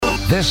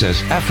This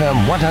is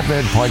FM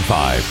 100.5,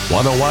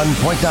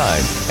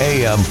 101.9,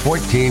 AM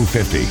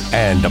 1450,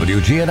 and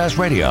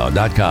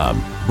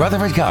WGNSradio.com.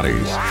 Rutherford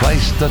County's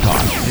place to talk.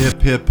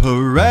 Hip, hip,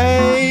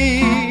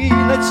 hooray,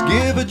 let's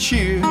give a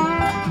cheer.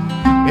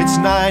 It's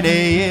 9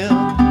 a.m.,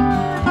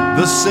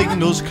 the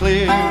signal's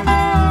clear.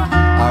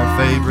 Our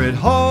favorite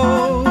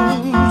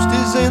host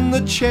is in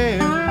the chair.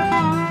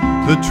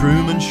 The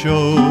Truman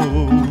Show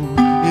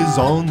is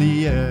on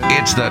the air.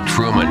 It's The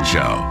Truman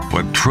Show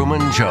with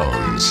Truman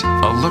Jones.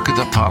 A look at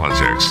the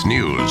politics,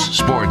 news,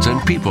 sports,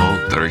 and people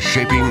that are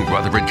shaping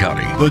Rutherford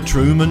County. The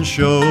Truman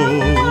Show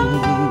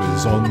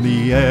is on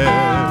the air.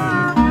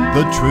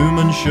 The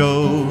Truman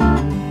Show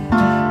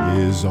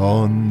is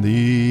on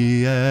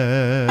the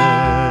air.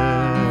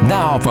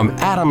 Now from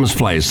Adams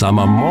Place on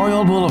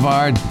Memorial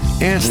Boulevard,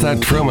 it's The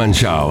Truman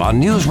Show on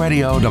News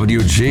Radio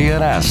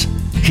WGNS.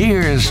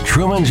 Here's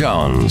Truman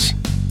Jones.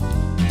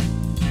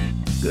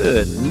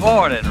 Good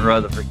morning,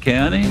 Rutherford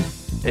County.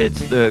 It's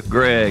the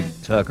Greg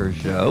Tucker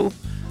Show.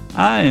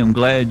 I am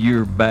glad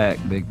you're back,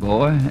 big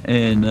boy.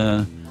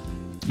 And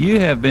you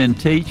have been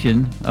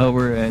teaching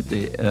over at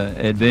the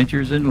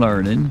Adventures in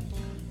Learning.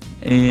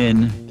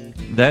 And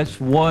that's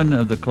one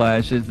of the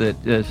classes that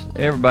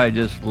everybody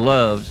just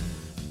loves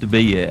to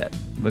be at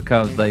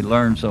because they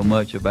learn so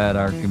much about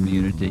our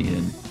community.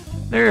 And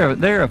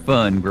they're a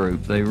fun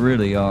group. They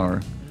really are.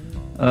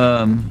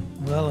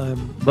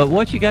 But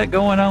what you got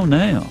going on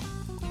now?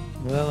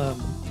 Well,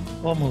 I'm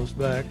almost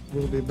back.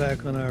 We'll be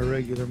back on our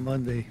regular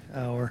Monday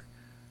hour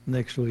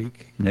next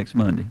week. Next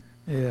Monday.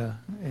 Yeah,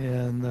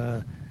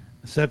 and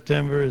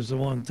September is the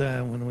one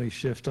time when we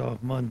shift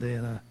off Monday,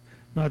 and I'm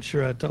not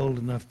sure I told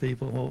enough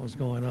people what was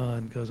going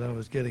on because I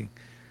was getting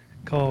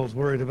calls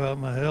worried about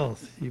my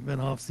health. You've been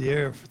off the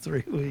air for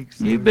 3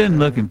 weeks. You've been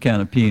looking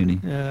kind of puny.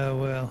 Yeah,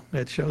 well,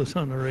 that shows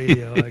on the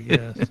radio, I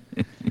guess.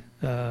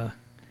 Yeah,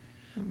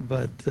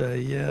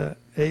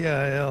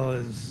 AIL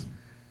is...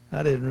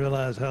 I didn't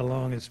realize how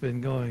long it's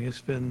been going. It's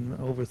been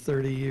over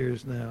 30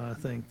 years now, I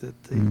think,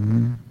 that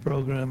the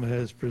program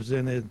has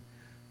presented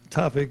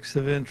topics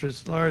of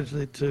interest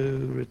largely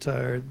to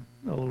retired,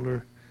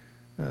 older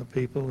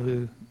people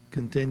who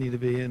continue to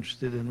be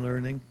interested in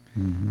learning.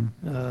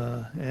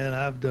 And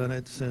I've done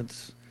it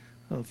since,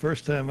 the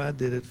first time I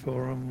did it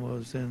for them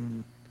was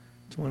in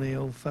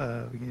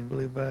 2005. Can you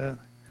believe that?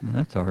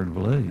 That's hard to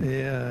believe.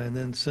 Yeah, and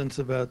then since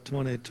about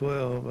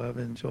 2012, I've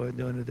enjoyed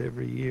doing it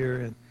every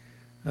year.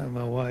 And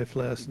my wife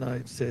last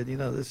night said,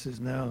 this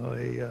is now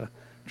a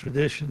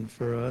tradition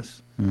for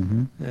us,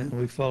 and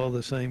we follow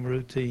the same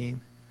routine.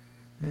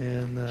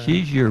 And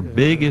she's your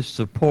biggest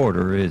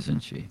supporter, isn't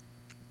she?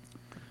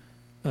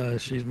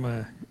 She's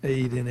my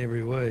aide in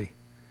every way.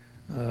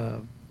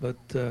 But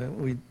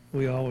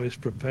we always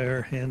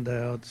prepare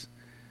handouts,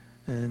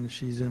 and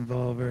she's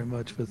involved very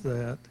much with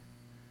that.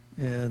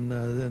 And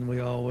then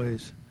we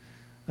always,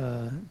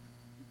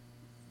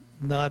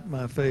 not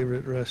my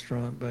favorite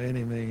restaurant by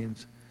any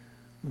means,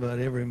 but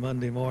every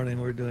Monday morning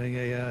we're doing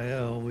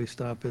AIL. We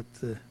stop at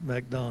the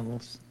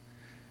McDonald's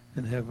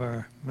and have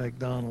our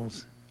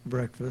McDonald's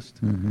breakfast.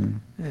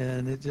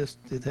 And it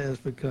has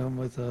become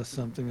with us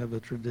something of a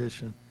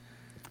tradition.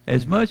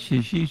 As much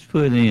as she's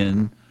put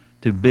in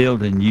to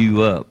building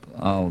you up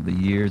all the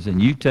years,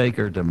 and you take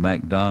her to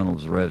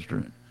McDonald's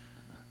restaurant,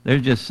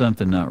 there's just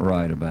something not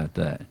right about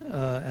that.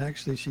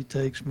 Actually, she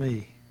takes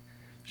me.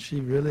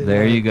 She really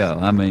There you go.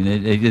 I mean,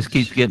 it just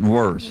keeps getting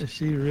worse.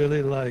 She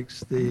really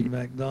likes the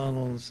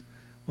McDonald's,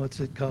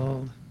 what's it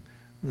called?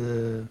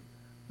 The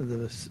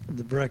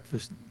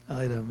breakfast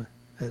item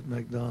at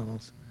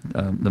McDonald's.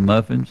 The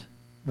muffins?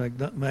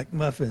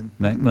 McMuffin.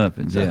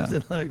 McMuffins, yeah.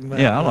 Something like McMuffin.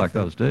 Yeah, I like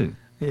those too.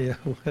 Yeah,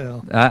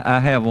 well. I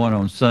have one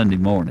on Sunday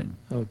morning.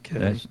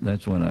 Okay.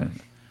 That's when I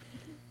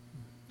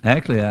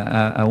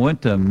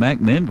went to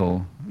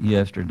McMinnville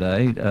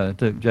yesterday.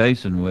 Took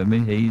Jason with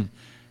me.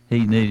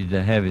 He needed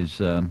to have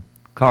his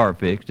car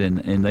fixed,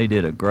 and they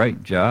did a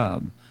great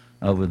job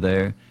over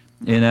there.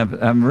 And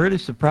I'm really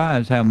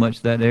surprised how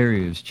much that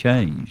area has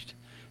changed.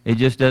 It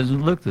just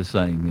doesn't look the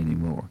same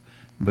anymore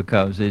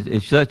because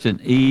it's such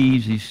an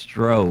easy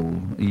stroll,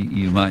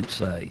 you might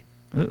say.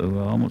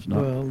 Almost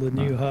not. Well, the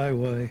new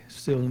highway,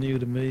 still new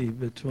to me,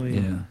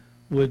 between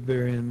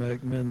Woodbury and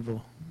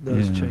McMinnville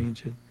does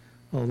change it.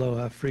 Although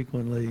I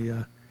frequently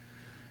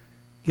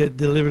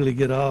deliberately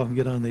get off and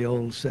get on the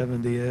old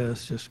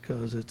 70S just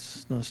because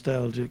it's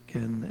nostalgic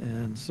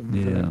and some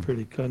very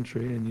pretty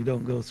country, and you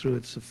don't go through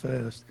it so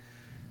fast.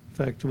 In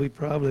fact, we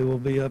probably will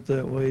be up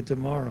that way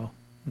tomorrow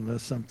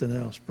unless something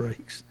else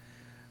breaks.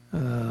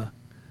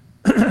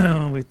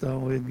 We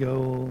thought we'd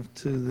go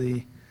to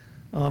the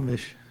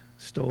Amish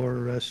store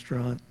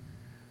restaurant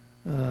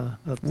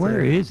up Where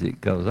there. is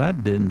it? Because I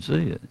didn't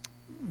see it.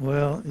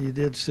 Well, you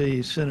did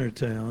see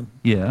Centertown.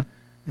 Yeah.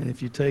 And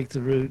if you take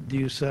the route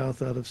due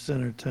south out of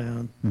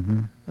Centertown,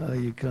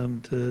 you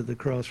come to the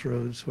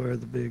crossroads where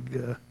the big,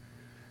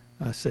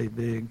 I say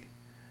big,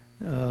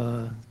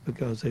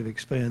 because they've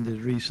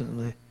expanded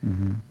recently,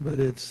 but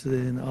it's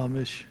an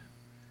Amish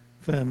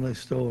family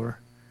store,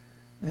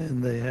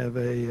 and they have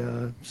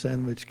a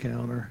sandwich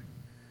counter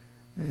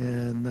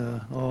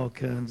and all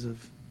kinds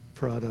of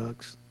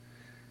products,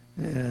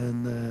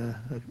 and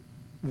a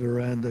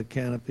veranda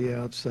canopy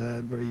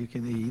outside where you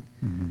can eat.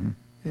 Mm-hmm.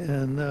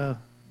 And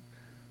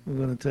we're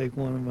going to take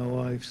one of my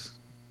wife's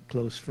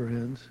close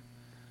friends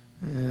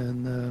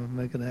and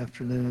make an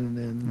afternoon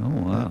in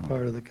Oh, wow. that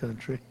part of the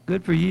country.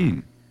 Good for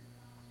you.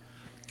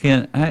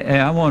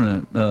 I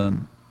want to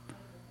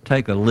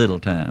take a little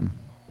time.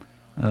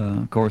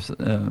 Of course,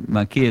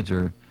 my kids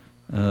are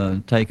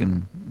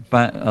taking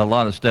a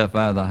lot of stuff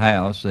out of the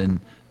house and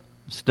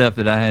stuff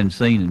that I hadn't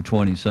seen in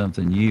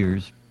 20-something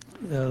years.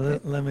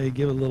 Let me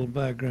give a little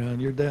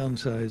background. You're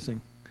downsizing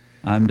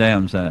I'm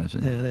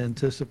downsizing. and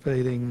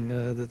anticipating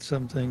that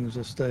some things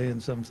will stay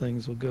and some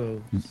things will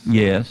go.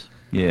 Yes,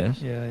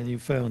 yes. Yeah, and you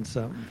found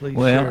something. Please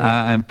Well, share.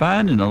 I'm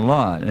finding a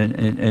lot,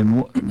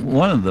 and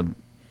one of the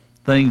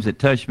things that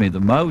touched me the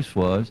most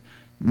was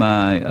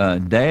my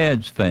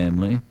dad's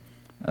family.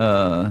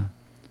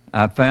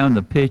 I found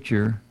a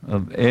picture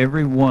of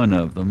every one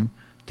of them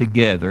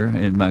together,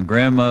 and my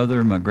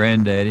grandmother, my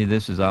granddaddy.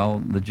 This is all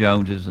the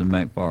Joneses and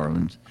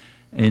McFarlands,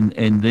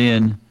 and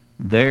then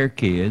their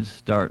kids,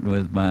 starting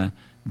with my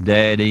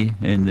daddy,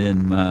 and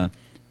then my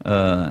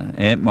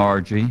Aunt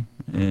Margie,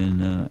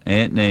 and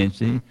Aunt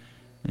Nancy,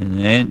 and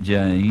Aunt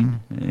Jane,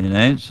 and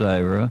Aunt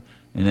Sarah,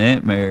 and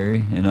Aunt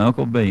Mary, and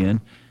Uncle Ben.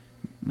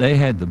 They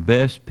had the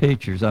best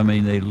pictures. I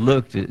mean, they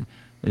looked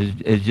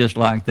as just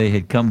like they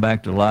had come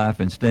back to life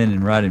and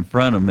standing right in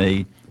front of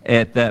me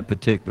at that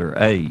particular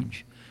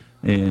age.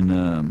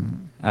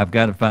 And I've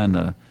got to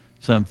find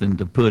something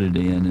to put it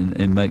in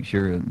and make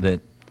sure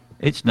that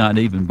it's not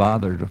even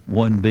bothered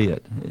one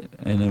bit.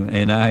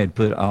 And I had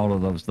put all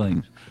of those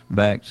things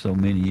back so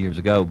many years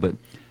ago. But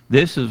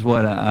this is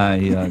what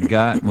I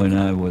got when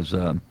I was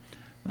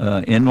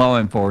in law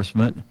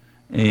enforcement,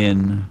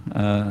 and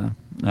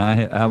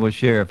I was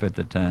sheriff at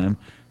the time,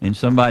 and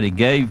somebody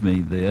gave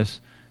me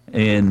this,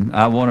 and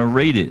I want to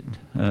read it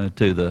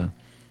to the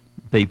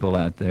people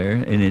out there,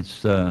 and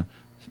it's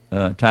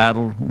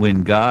titled,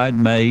 When God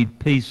Made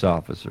Peace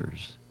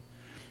Officers.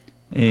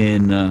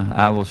 And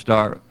I will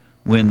start,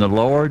 when the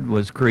Lord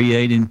was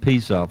creating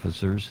peace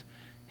officers,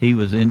 he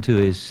was into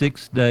his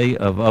 6th day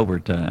of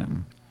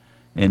overtime.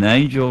 An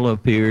angel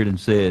appeared and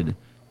said,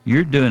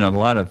 "You're doing a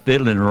lot of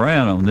fiddling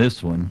around on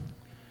this one."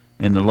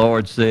 And the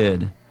Lord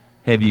said,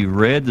 "Have you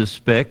read the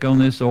spec on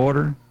this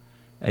order?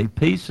 A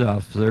peace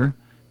officer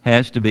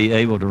has to be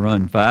able to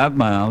run 5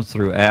 miles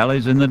through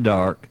alleys in the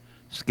dark,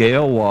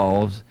 scale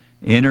walls,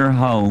 enter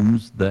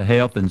homes the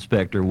health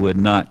inspector would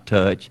not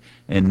touch,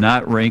 and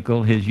not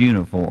wrinkle his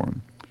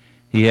uniform.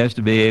 He has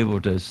to be able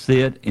to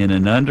sit in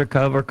an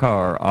undercover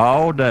car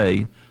all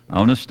day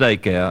on a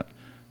stakeout,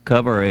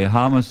 cover a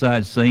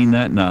homicide scene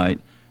that night,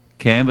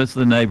 canvass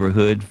the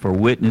neighborhood for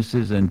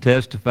witnesses, and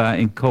testify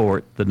in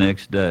court the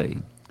next day.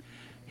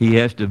 He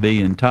has to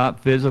be in top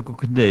physical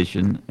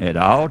condition at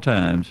all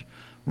times,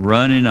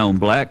 running on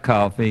black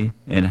coffee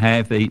and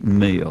half-eaten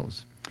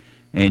meals.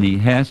 And he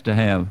has to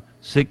have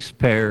 6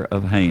 pair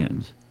of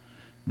hands."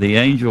 The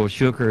angel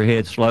shook her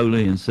head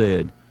slowly and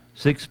said,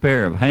 6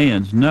 pair of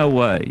hands? No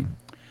way.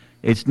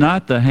 "It's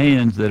not the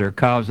hands that are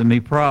causing me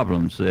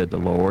problems," said the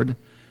Lord.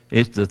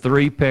 "It's the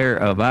 3 pair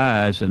of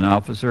eyes an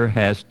officer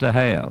has to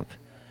have."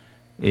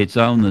 "It's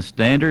on the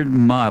standard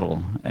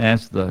model?"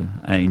 asked the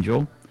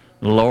angel.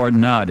 The Lord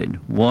nodded.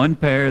 1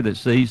 pair that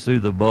sees through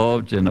the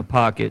bulge in the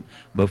pocket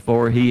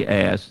before he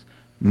asks,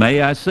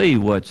 "May I see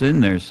what's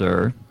in there,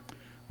 sir?"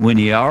 when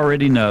he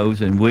already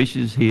knows and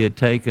wishes he had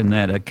taken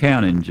that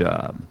accounting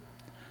job.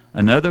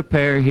 Another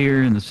pair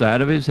here in the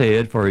side of his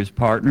head for his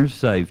partner's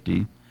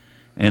safety,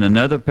 and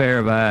another pair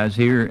of eyes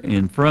here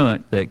in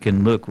front that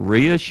can look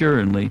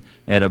reassuringly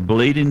at a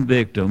bleeding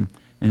victim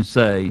and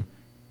say,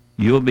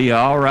 "You'll be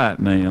all right,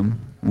 ma'am,"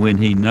 when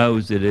he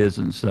knows it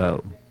isn't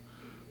so.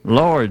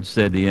 "Lord,"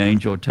 said the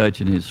angel,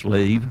 touching his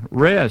sleeve,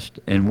 "rest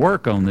and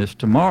work on this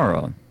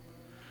tomorrow."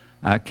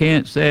 "I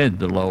can't," said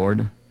the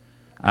Lord.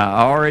 "I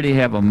already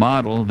have a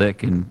model that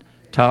can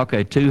talk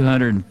a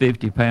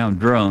 250-pound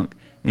drunk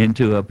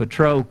into a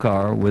patrol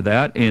car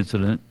without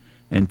incident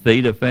and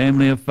feed a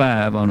family of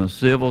 5 on a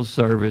civil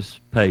service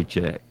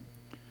paycheck."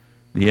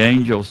 The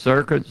angel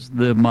circuits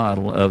the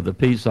model of the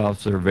peace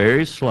officer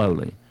very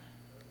slowly.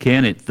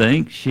 "Can it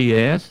think?" she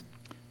asked.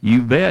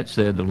 "You bet,"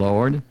 said the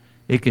Lord.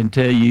 "It can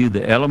tell you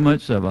the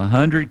elements of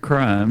 100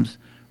 crimes,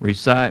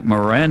 recite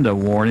Miranda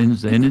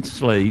warnings in its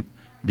sleep,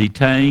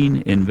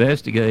 detain,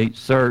 investigate,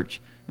 search,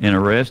 and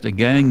arrest a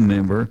gang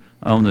member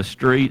on the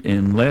street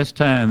in less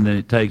time than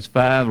it takes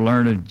 5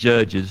 learned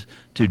judges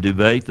to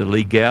debate the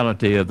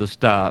legality of the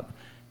stop,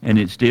 and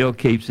it still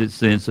keeps its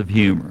sense of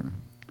humor.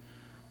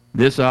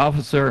 This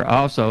officer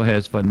also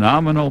has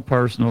phenomenal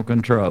personal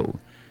control.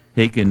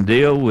 He can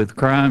deal with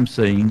crime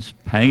scenes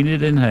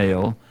painted in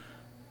hell,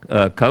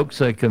 coax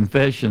a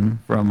confession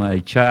from a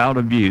child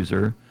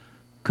abuser,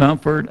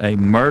 comfort a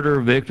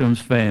murder victim's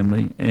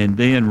family, and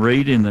then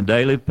read in the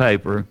daily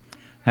paper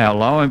how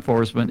law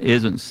enforcement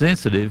isn't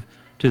sensitive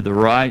to the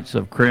rights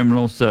of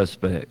criminal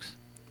suspects.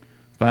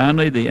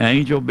 Finally, the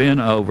angel bent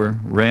over,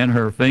 ran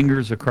her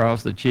fingers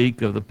across the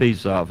cheek of the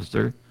peace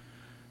officer.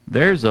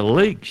 "There's a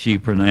leak," she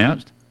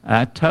pronounced.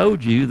 "I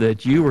told you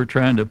that you were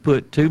trying to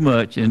put too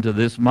much into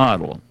this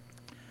model."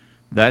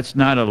 "That's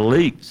not a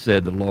leak,"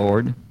 said the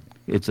Lord.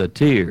 "It's a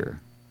tear."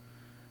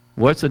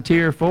 "What's a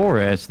tear for?"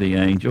 asked the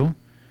angel.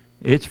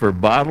 "It's for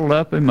bottled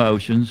up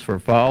emotions, for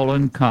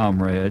fallen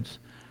comrades,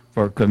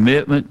 for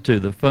commitment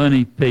to the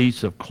funny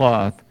piece of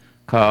cloth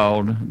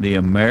called the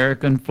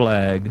American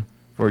flag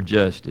for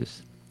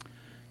justice."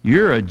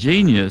 "You're a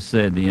genius,"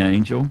 said the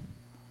angel.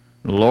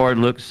 The Lord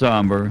looked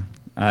somber.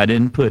 "I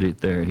didn't put it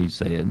there," he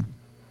said.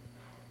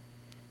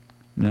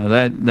 Now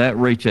that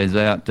reaches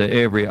out to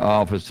every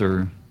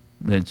officer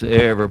that's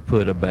ever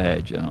put a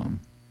badge on.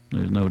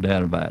 There's no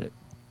doubt about it.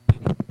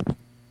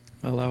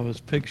 Well, I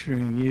was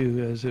picturing you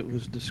as it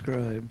was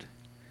described,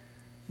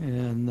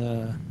 and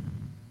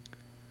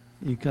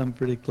you come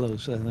pretty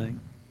close, I think.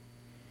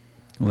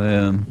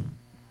 Well,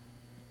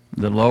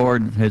 the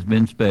Lord has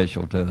been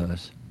special to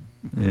us,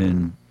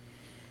 and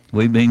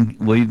we've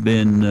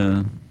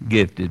been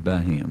gifted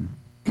by Him.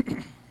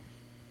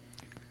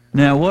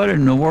 Now, what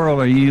in the world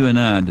are you and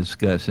I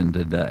discussing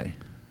today?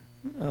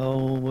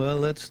 Oh, well,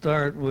 let's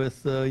start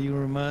with, you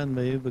remind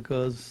me,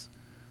 because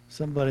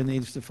somebody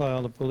needs to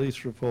file a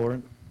police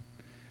report.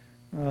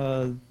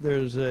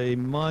 There's a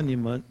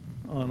monument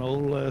on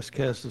Old Las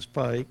Casas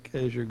Pike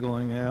as you're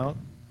going out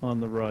on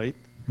the right,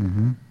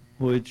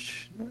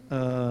 which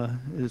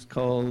is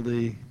called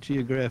the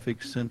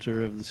Geographic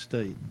Center of the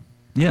state.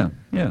 Yeah.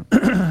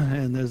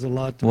 And there's a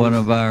lot to One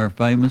of our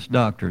famous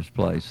doctor's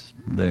place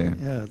there.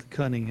 Yeah, the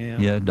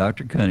Cunningham. Yeah,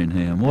 Dr.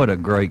 Cunningham. What a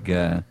great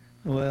guy.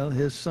 Well,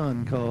 his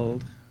son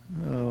called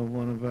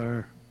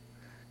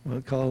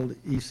called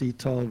E.C.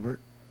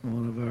 Talbert,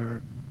 one of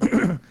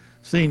our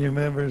senior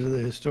members of the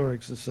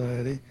Historic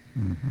Society,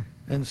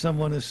 and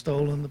someone has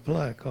stolen the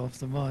plaque off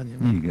the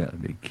monument. You got to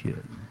be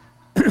kidding.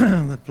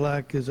 The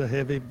plaque is a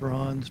heavy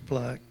bronze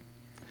plaque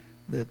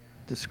that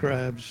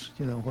describes,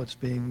 what's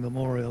being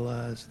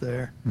memorialized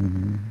there.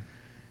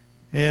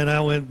 And I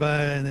went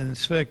by and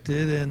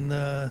inspected, and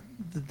the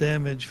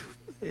damage,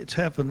 it's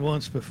happened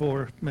once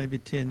before, maybe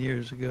 10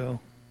 years ago.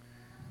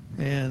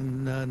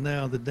 And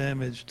now the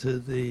damage to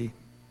the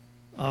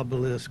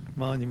obelisk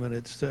monument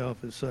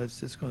itself is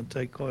such it's going to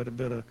take quite a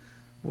bit of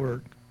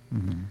work.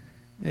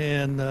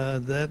 And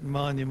that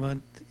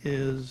monument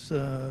is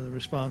the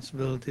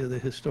responsibility of the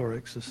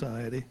Historic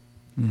Society.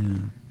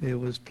 It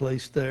was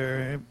placed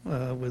there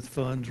with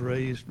funds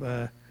raised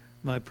by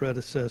my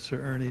predecessor,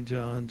 Ernie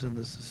Johns, in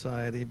the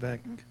Society back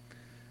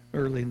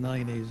early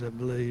 90s, I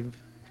believe.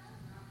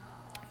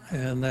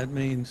 And that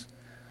means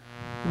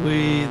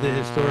we, the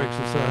Historic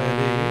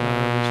Society,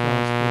 are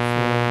responsible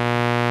for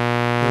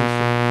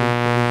placing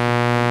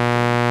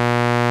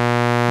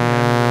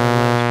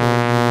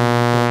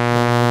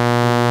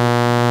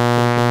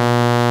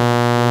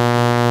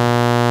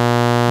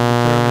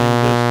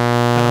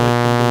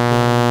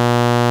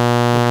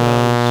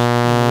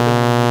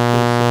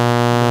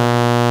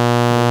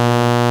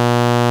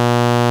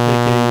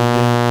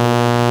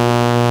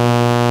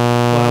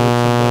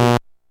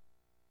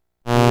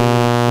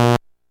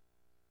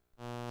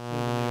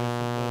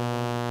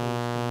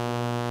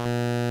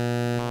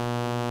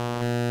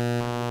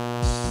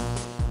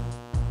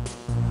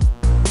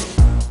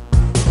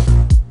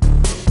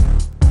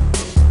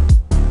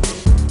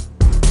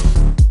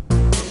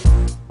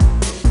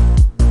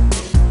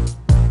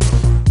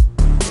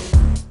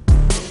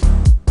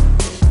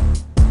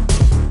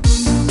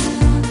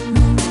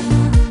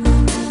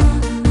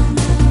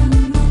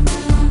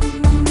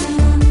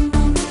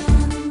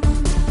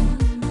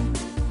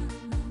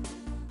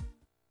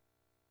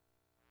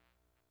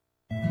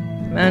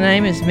My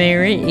name is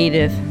Mary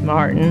Edith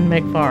Martin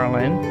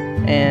McFarland,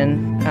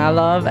 and I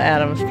love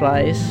Adams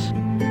Place.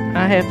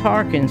 I have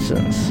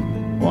Parkinson's.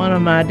 One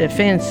of my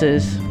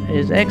defenses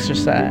is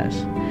exercise,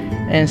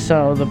 and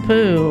so the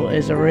pool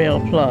is a real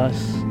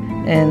plus,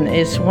 and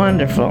it's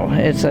wonderful.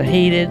 It's a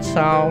heated,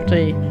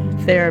 salty,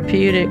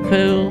 therapeutic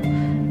pool,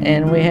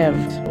 and we have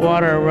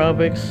water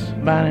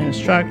aerobics by an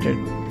instructor.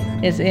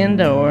 It's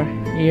indoor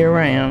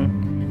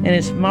year-round, and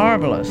it's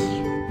marvelous.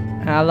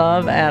 I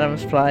love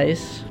Adams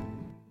Place.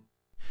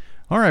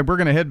 All right, we're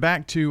going to head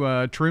back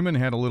to Truman.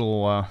 Had a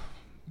little,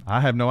 I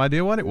have no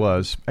idea what it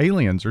was,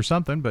 aliens or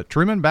something. But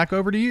Truman, back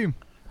over to you.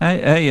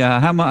 Hey,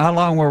 how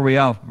long were we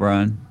off,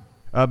 Brian?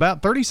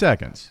 About 30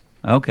 seconds.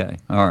 Okay,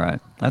 all right.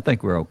 I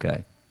think we're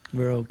okay.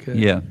 We're okay.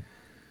 Yeah.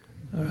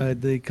 All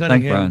right, the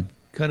Brian.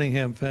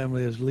 Cunningham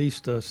family has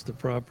leased us the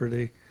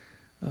property,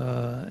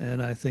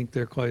 and I think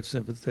they're quite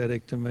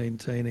sympathetic to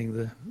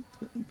maintaining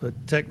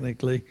but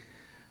technically,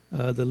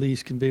 the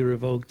lease can be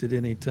revoked at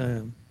any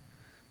time.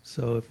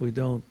 So if we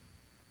don't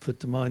put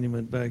the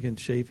monument back in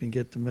shape and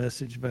get the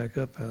message back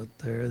up out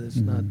there,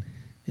 there's not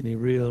any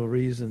real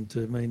reason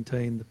to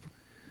maintain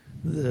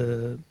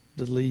the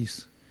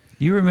lease.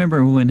 You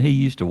remember when he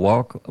used to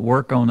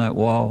work on that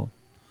wall?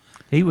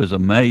 He was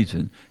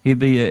amazing. He'd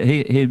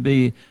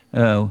be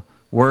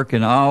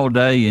working all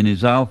day in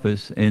his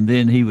office, and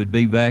then he would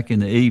be back in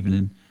the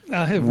evening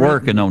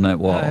working on that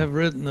wall. I have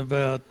written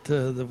about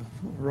the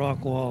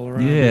rock wall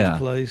around Yeah. his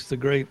place, the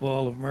Great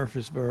Wall of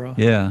Murfreesboro.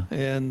 Yeah.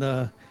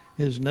 And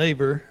his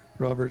neighbor,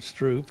 Robert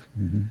Stroop,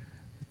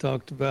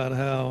 talked about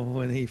how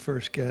when he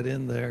first got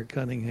in there,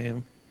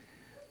 Cunningham,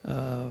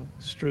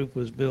 Stroop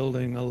was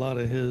building a lot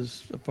of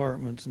his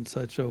apartments and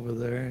such over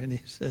there, and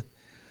he said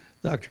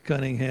Dr.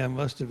 Cunningham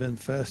must have been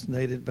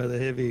fascinated by the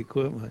heavy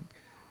equipment,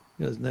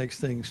 because next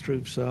thing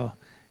Stroop saw,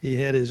 he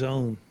had his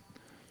own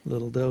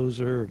little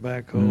dozer or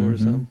backhoe or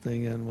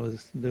something, and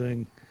was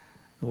doing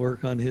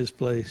work on his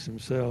place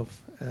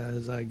himself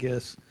as, I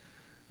guess,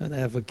 an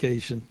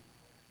avocation.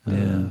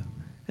 Yeah.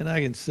 And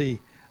I can see,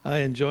 I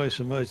enjoy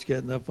so much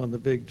getting up on the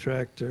big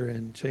tractor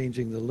and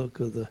changing the look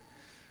of the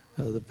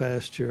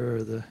pasture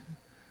or the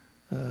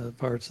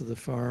parts of the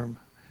farm,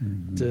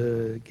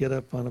 to get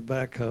up on a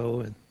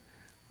backhoe and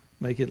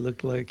make it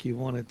look like you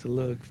want it to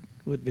look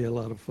would be a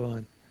lot of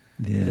fun.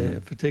 Yeah.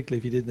 Particularly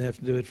if you didn't have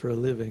to do it for a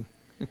living.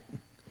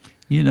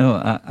 You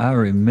know, I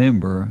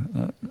remember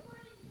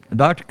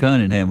Dr.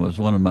 Cunningham was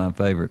one of my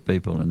favorite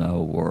people in the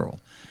whole world.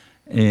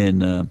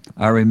 And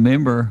I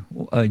remember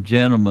a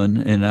gentleman,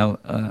 and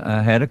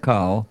I had a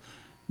call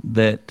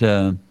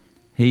that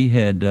he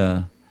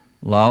had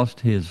lost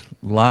his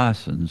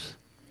license,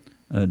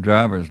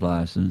 driver's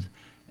license,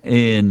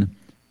 and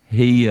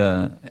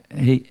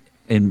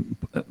and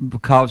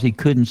because he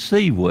couldn't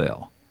see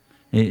well,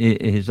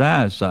 his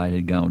eyesight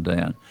had gone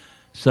down.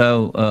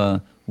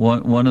 So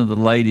one of the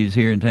ladies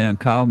here in town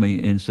called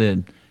me and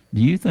said,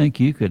 "Do you think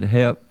you could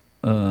help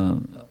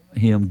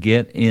him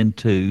get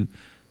into?"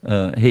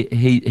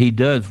 He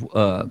does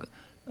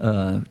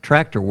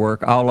tractor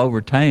work all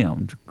over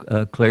town,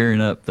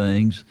 clearing up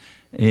things,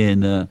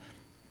 and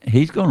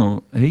he's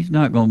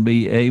not gonna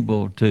be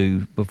able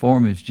to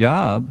perform his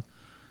job,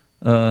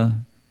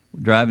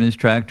 driving his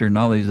tractor and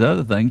all these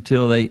other things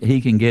till he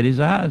can get his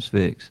eyes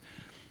fixed.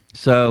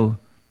 So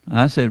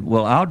I said,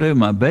 well, I'll do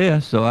my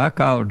best. So I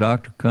called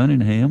Dr.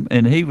 Cunningham,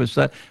 and he was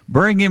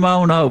bring him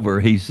on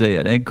over, he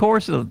said. And of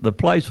course the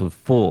place was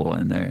full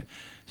in there.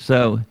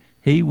 So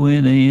he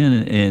went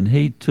in and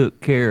he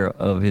took care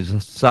of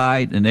his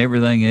sight and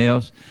everything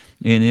else,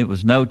 and it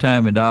was no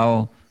time at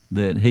all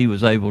that he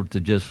was able to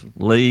just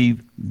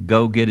leave,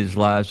 go get his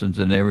license,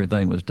 and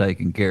everything was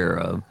taken care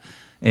of.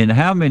 And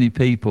how many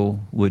people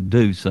would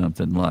do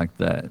something like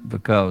that?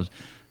 Because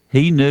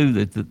he knew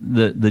that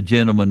the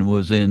gentleman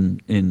was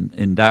in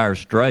dire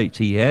straits.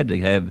 He had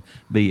to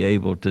be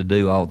able to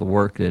do all the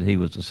work that he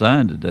was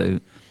assigned to do.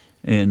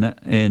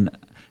 And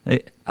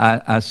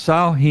I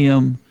saw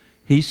him.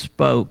 He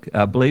spoke,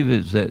 I believe it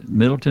was at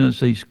Middle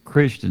Tennessee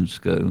Christian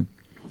School,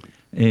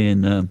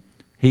 and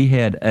he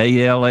had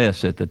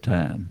ALS at the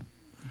time.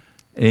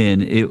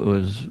 And it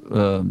was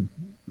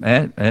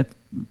at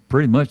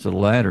pretty much the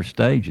latter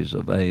stages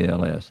of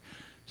ALS.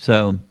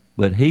 So,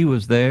 but he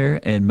was there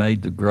and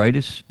made the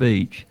greatest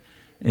speech.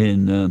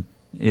 And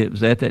it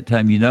was at that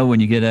time, you know, when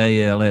you get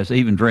ALS,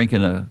 even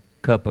drinking a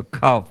cup of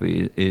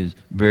coffee is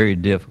very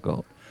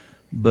difficult.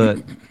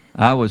 But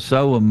I was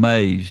so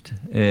amazed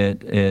at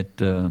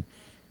the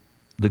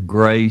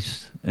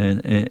grace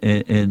and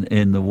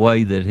the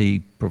way that he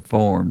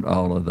performed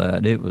all of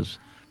that. It was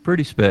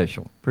pretty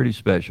special, pretty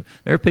special.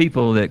 There are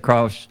people that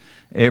cross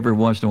every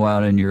once in a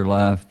while in your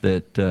life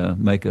that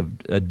make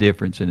a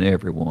difference in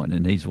everyone,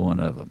 and he's one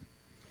of them.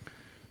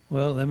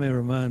 Well, let me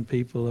remind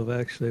people of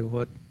actually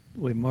what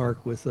we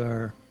mark with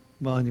our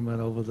monument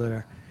over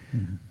there.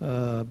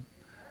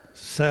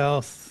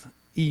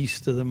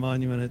 Southeast of the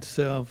monument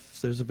itself,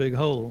 there's a big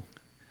hole.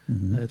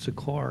 It's a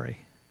quarry.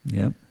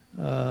 Yep.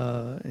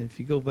 If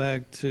you go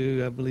back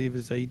to, I believe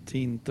it's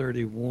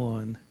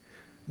 1831,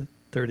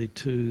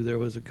 32, there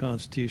was a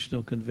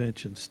constitutional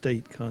convention,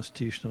 state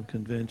constitutional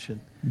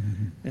convention.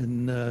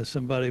 And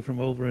somebody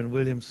from over in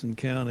Williamson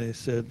County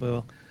said,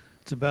 well,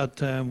 it's about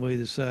time we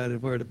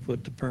decided where to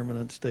put the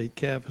permanent state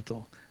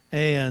capital.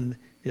 And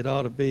it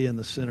ought to be in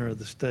the center of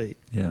the state.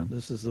 Yeah.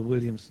 This is the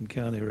Williamson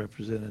County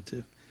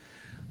representative.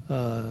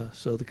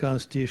 So the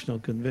Constitutional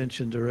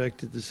Convention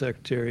directed the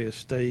Secretary of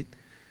State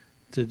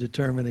to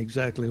determine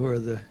exactly where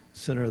the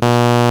center of the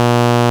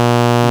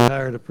He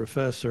hired a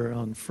professor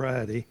on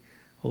Friday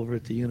over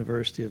at the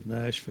University of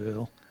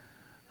Nashville.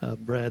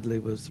 Bradley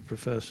was the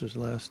professor's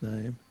last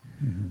name.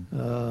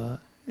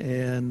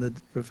 And the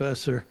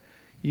professor,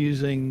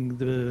 using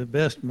the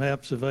best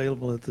maps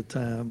available at the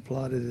time,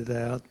 plotted it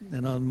out.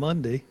 And on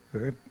Monday,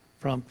 very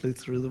promptly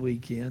through the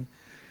weekend,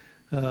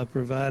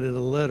 provided a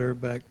letter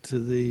back to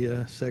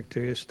the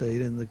Secretary of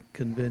State in the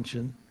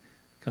convention,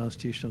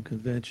 Constitutional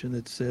Convention,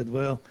 that said,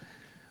 well,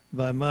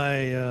 by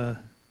my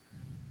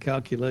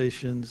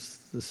calculations,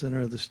 the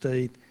center of the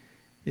state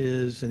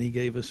is, and he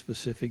gave a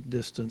specific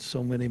distance,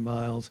 so many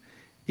miles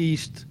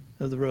east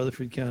of the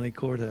Rutherford County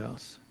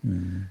Courthouse.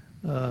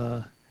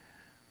 The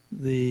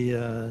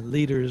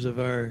leaders of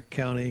our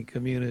county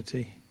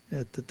community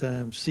at the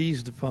time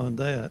seized upon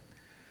that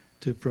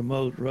to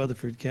promote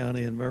Rutherford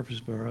County and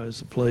Murfreesboro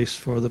as a place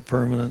for the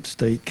permanent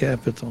state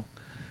capital.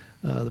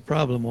 The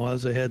problem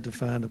was they had to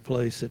find a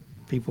place that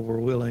people were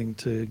willing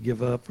to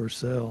give up or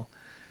sell.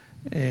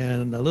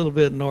 and a little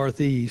bit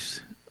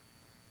northeast,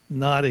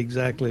 not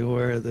exactly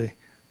where the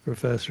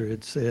professor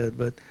had said,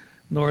 but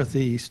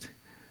northeast,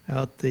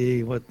 out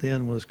the what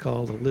then was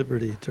called the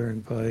Liberty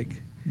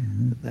Turnpike,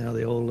 now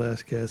the old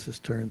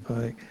Lascassas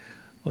Turnpike,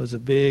 was a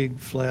big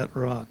flat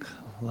rock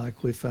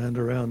like we find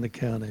around the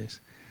counties.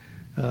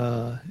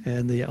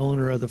 And the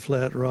owner of the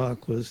flat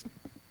rock was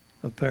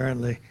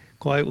apparently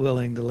quite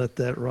willing to let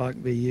that rock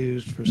be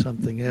used for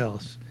something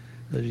else,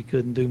 because you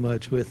couldn't do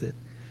much with it.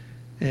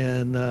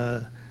 And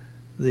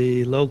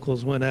the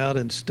locals went out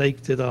and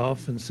staked it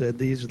off and said,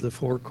 these are the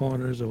four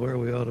corners of where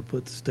we ought to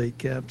put the state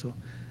capitol,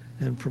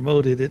 and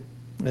promoted it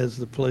as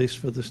the place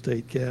for the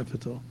state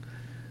capitol.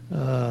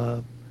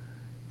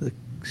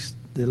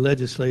 The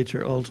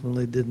legislature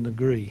ultimately didn't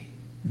agree,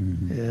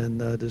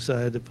 and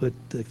decided to put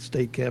the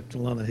state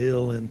capitol on a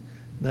hill in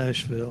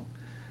Nashville.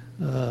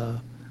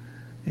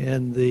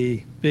 And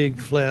the big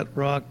flat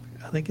rock,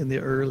 I think in the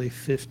early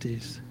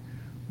 50s,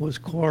 was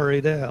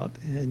quarried out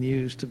and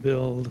used to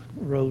build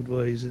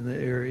roadways in the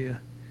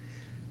area.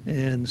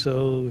 And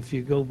so if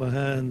you go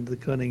behind the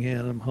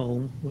Cunningham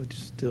home, which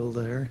is still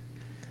there,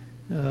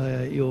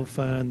 you'll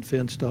find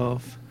fenced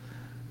off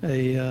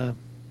a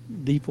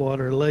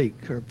deepwater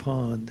lake or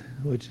pond,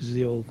 which is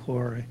the old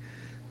quarry.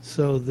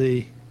 So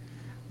the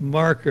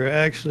marker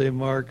actually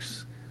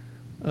marks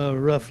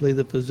roughly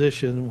the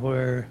position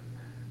where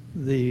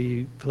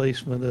the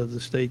placement of the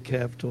state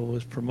capitol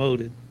was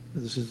promoted.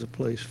 This is a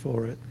place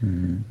for it.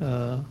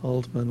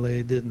 Ultimately,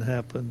 it didn't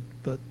happen,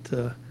 but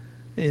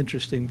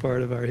interesting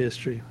part of our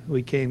history.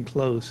 We came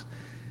close,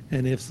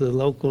 and if the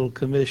local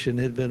commission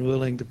had been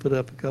willing to put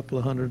up a couple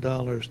of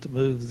 $100 to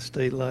move the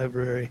state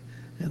library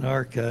and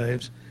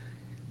archives,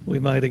 we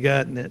might have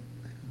gotten it,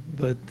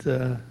 but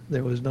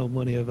there was no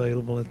money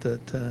available at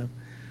that time.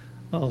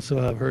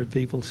 Also, I've heard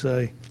people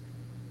say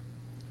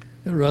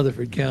that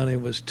Rutherford County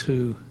was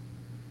too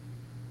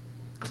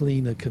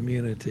clean a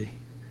community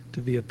to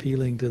be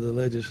appealing to the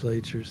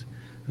legislatures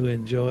who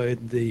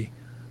enjoyed the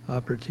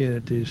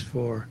opportunities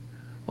for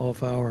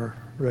off-hour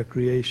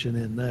recreation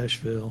in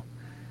Nashville,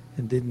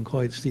 and didn't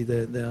quite see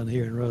that down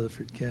here in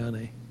Rutherford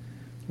County.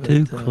 But,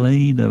 Too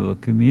clean of a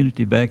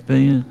community back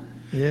then.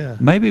 Yeah.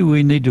 Maybe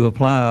we need to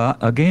apply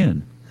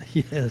again.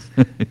 Yes,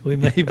 we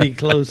may be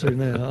closer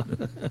now.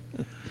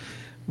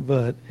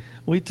 But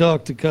we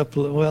talked a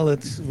couple of,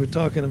 we're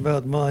talking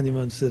about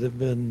monuments that have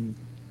been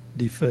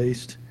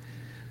defaced.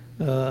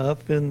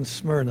 Up in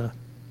Smyrna,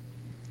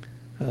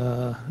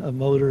 a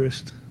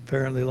motorist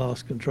apparently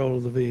lost control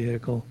of the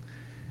vehicle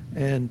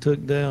and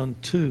took down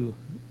two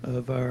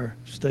of our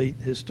state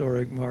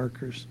historic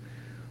markers.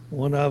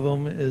 One of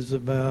them is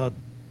about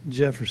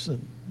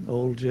Jefferson,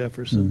 old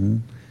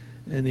Jefferson,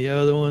 and the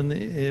other one,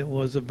 it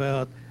was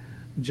about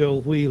Joe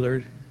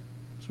Wheeler.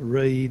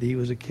 Raid, he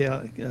was a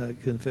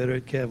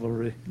Confederate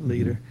cavalry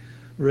leader,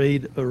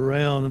 raid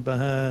around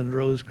behind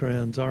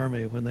Rosecrans'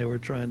 army when they were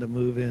trying to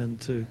move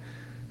into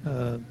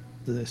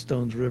the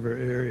Stones River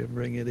area,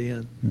 bring it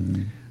in.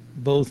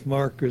 Both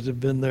markers have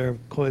been there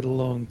quite a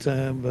long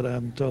time, but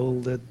I'm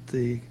told that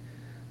the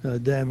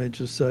damage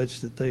was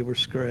such that they were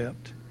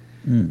scrapped.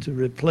 To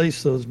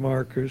replace those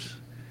markers,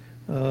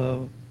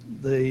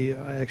 they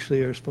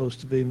actually are supposed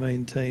to be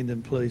maintained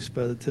in place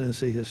by the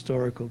Tennessee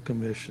Historical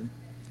Commission,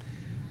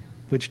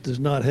 which does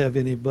not have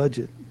any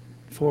budget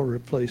for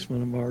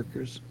replacement of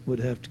markers, would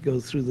have to go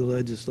through the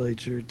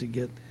legislature to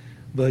get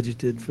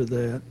budgeted for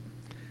that.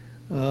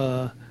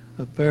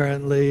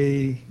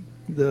 Apparently,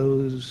 there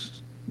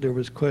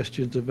was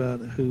questions about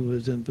who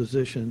was in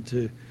position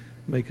to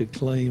make a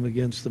claim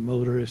against the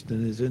motorist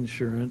and his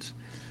insurance.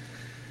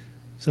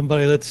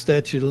 Somebody let the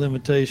statute of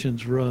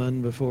limitations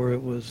run before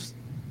it was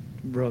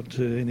brought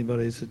to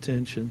anybody's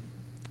attention.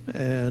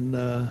 And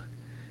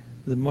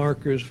the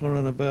markers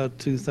run about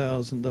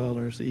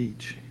 $2,000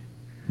 each.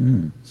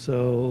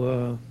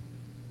 So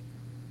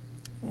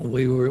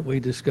we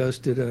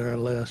discussed it at our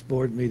last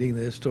board meeting,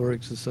 the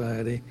Historic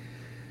Society.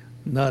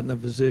 Not in a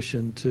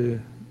position to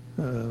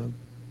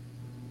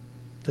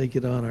take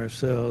it on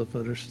ourselves,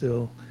 but are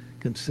still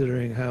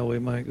considering how we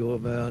might go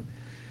about.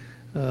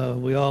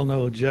 We all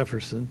know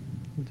Jefferson,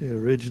 the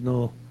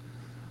original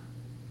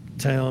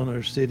town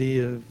or city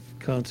of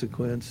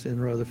consequence in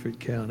Rutherford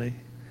County,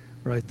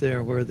 right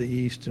there where the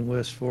East and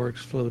West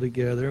Forks flow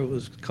together. It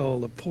was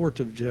called the Port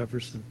of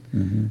Jefferson,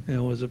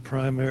 and was a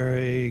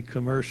primary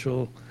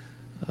commercial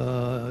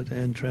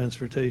and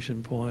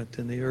transportation point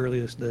in the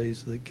earliest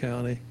days of the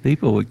county.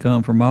 People would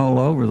come from all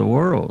over the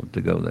world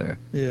to go there.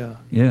 Yeah.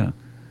 Yeah.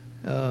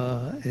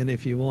 And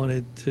if you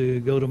wanted to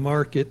go to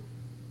market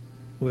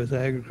with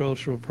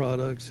agricultural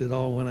products, it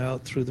all went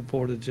out through the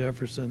Port of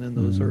Jefferson in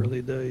those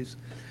early days.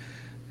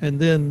 And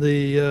then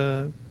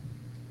the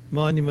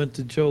monument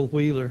to Joe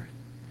Wheeler,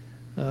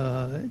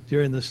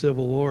 during the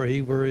Civil War,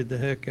 he worried the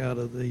heck out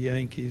of the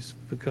Yankees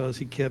because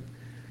he kept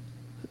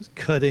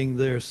cutting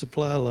their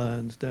supply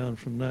lines down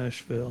from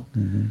Nashville.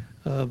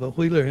 But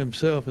Wheeler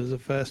himself is a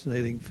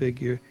fascinating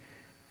figure.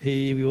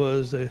 He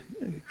was a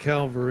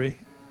cavalry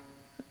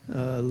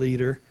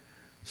leader,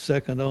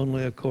 second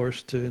only, of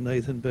course, to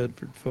Nathan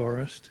Bedford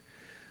Forrest.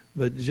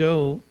 But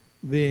Joe,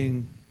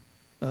 being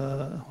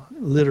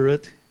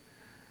literate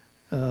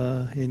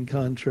in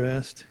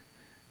contrast,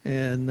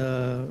 and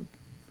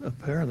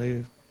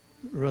apparently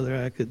rather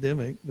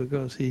academic,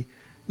 because he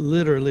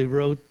literally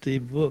wrote the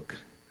book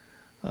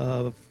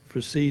of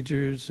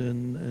procedures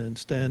and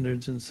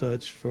standards and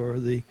such for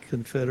the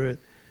Confederate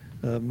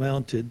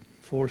mounted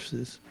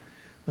forces.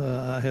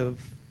 I have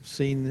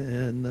seen,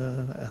 and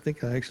I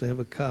think I actually have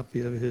a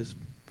copy of his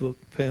book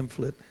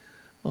pamphlet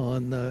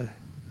on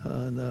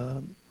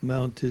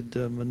mounted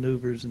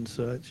maneuvers and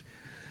such.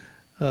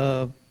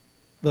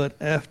 But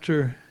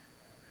after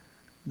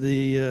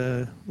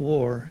the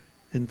war,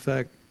 in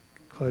fact,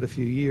 quite a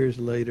few years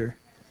later,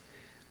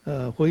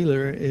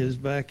 Wheeler is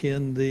back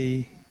in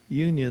the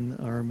Union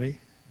Army,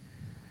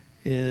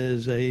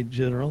 is a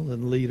general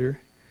and leader,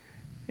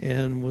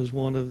 and was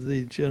one of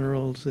the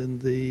generals in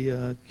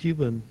the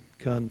Cuban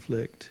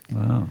conflict.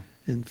 Wow.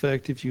 In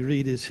fact, if you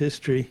read his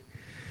history,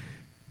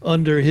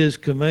 under his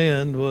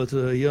command was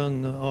a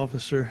young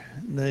officer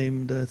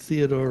named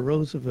Theodore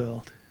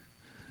Roosevelt.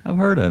 I've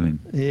heard of him.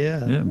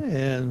 Yeah. Yeah.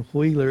 And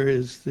Wheeler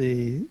is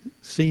the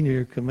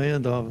senior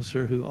command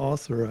officer who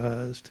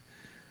authorized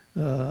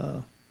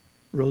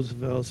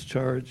Roosevelt's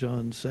charge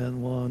on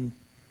San Juan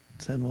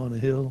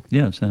Hill.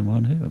 Yeah, San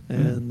Juan Hill.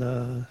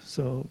 And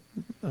so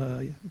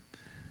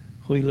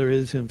Wheeler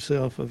is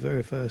himself a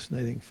very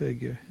fascinating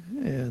figure,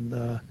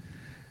 and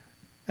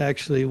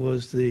actually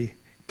was the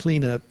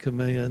cleanup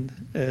command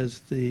as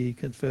the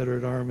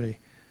Confederate Army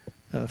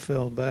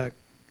fell back.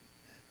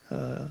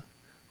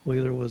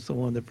 Wheeler was the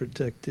one that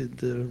protected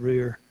the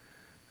rear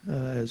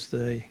as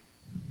they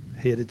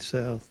headed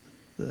south.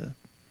 The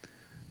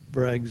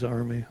Bragg's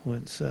army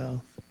went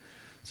south.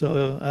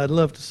 So I'd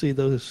love to see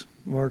those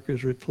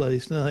markers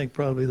replaced, and I think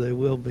probably they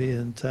will be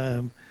in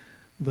time.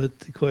 But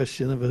the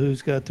question of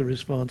who's got the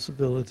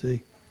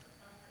responsibility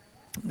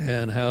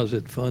and how's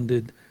it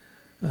funded,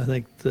 I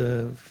think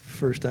the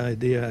first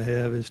idea I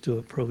have is to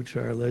approach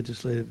our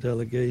legislative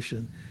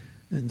delegation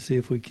and see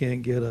if we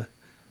can't get a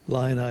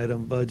line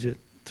item budget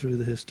through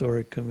the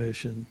Historic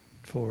Commission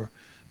for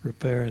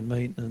repair and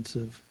maintenance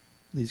of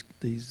these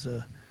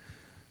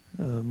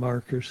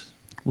markers.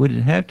 Would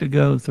it have to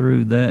go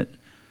through that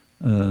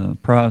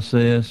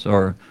process,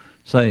 or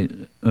say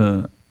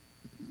a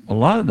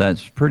lot of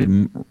that's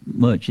pretty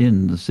much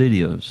in the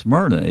city of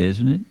Smyrna,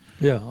 isn't it?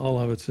 Yeah, all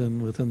of it's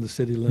within the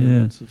city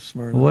limits of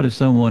Smyrna. What if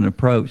someone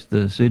approached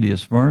the city of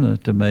Smyrna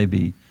to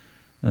maybe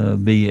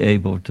be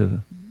able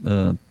to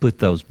put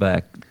those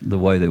back the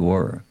way they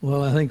were?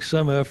 Well, I think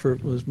some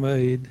effort was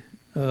made,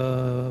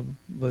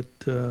 but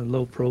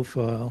low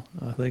profile.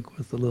 I think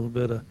with a little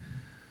bit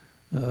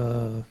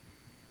of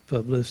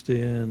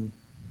publicity and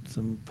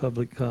some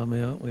public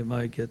comment, we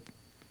might get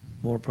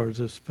more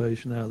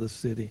participation out of the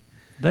city.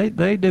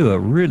 They do a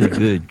really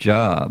good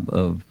job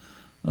of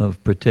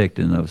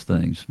protecting those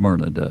things.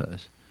 Smyrna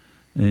does,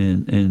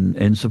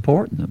 and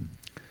supporting them.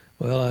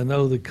 Well, I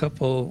know the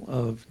couple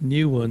of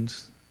new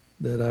ones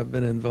that I've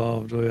been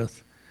involved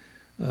with.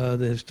 The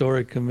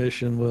Historic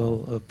Commission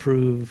will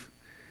approve,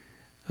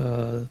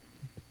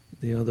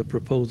 the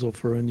proposal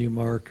for a new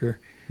marker,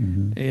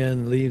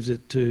 and leaves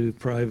it to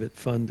private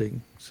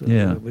funding. So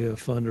Yeah. it'll be a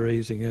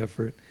fundraising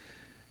effort.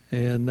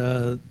 And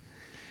a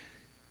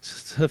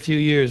few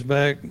years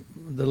back,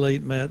 the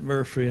late Matt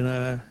Murphy and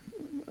I,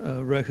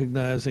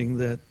 recognizing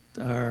that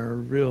our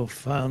real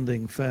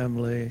founding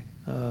family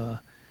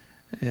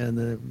and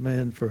the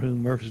man for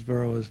whom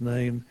Murfreesboro was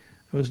named,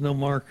 there was no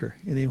marker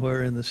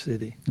anywhere in the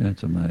city.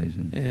 That's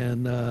amazing.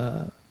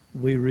 And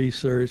we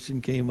researched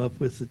and came up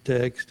with the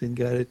text and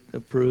got it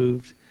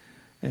approved,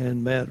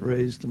 and Matt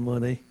raised the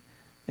money,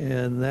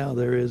 and now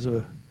there is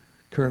a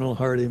Colonel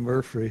Hardy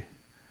Murphy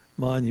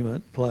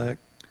monument plaque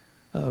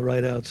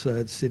right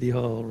outside City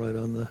Hall, right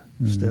on the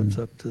steps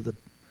up to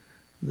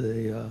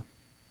the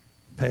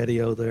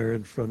patio there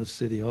in front of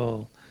City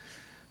Hall.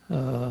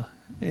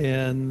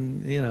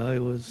 And,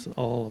 it was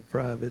all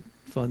private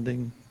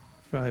funding,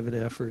 private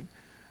effort,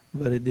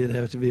 but it did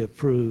have to be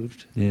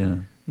approved. Yeah.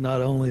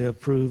 Not only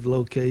approved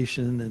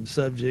location and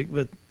subject,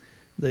 but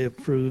they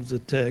approved the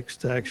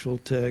text, actual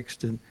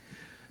text, and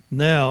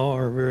now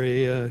are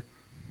very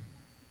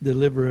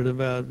deliberate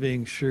about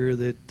being sure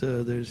that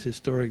there's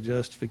historic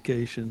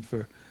justification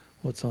for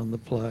what's on the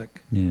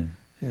plaque. Yeah.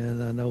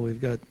 And I know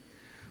we've got,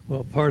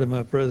 part of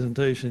my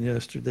presentation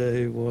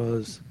yesterday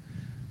was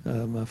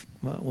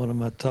one of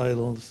my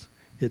titles,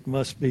 It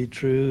Must Be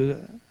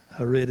True.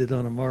 I read it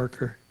on a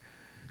marker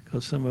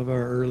because some of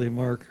our early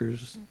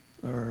markers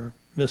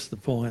missed the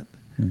point.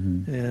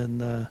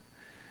 And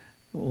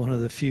one of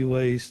the few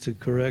ways to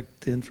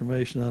correct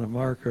information on a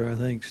marker, I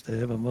think, is to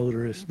have a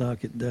motorist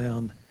knock it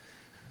down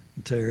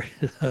and tear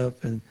it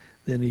up, and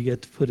then you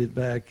get to put it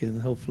back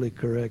and hopefully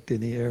correct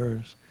any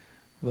errors.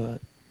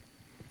 But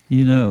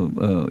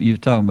you're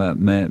talking about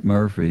Matt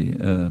Murphy.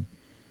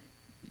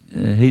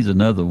 He's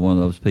another one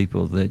of those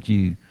people that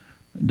you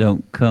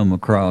don't come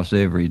across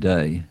every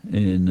day,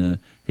 and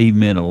he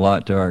meant a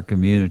lot to our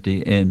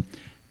community. And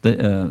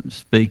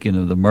speaking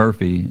of the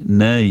Murphy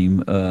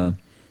name,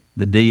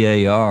 the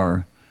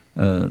DAR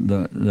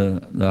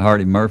the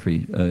Hardy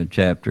Murphy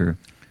chapter,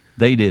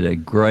 they did a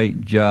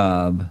great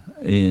job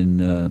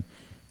in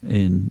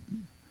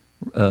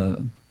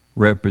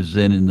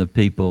representing the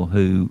people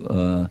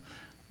who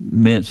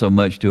meant so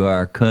much to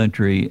our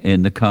country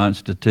and the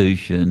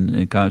Constitution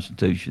and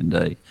Constitution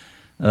Day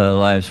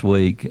last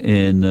week.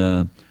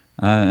 And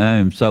I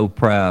am so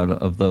proud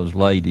of those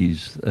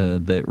ladies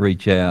that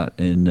reach out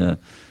and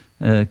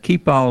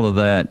keep all of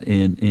that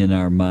in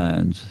our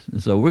minds.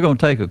 So we're going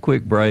to take a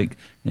quick break,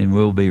 and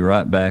we'll be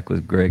right back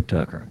with Greg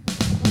Tucker.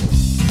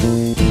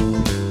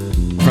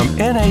 From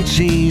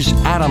NHC's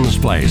Adams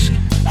Place,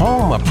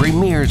 home of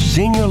premier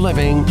senior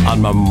living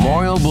on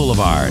Memorial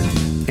Boulevard,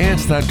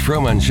 it's The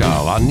Truman Show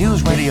on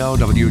News Radio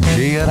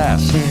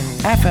WGNS,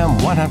 FM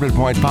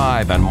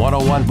 100.5 and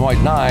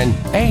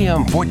 101.9,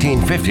 AM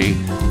 1450,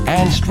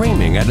 and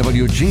streaming at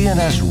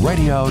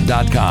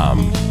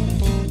WGNSradio.com.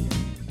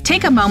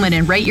 Take a moment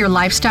and rate your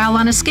lifestyle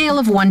on a scale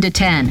of 1 to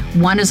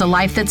 10. 1 is a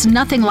life that's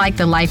nothing like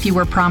the life you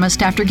were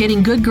promised after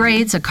getting good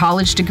grades, a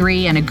college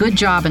degree, and a good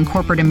job in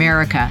corporate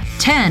America.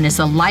 10 is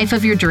the life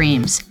of your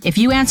dreams. If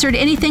you answered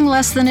anything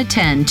less than a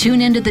 10,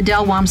 tune into the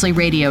Del Walmsley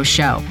Radio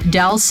Show.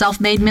 Del,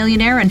 self-made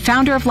millionaire and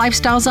founder of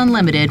Lifestyles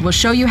Unlimited, will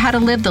show you how to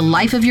live the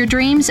life of your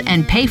dreams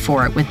and pay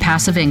for it with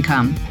passive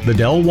income. The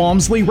Del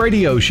Walmsley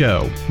Radio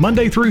Show,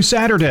 Monday through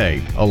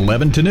Saturday,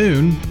 11 to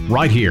noon,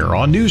 right here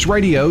on News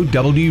Radio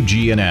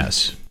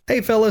WGNS. Hey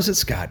fellas, it's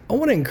Scott. I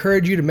want to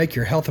encourage you to make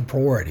your health a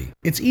priority.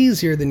 It's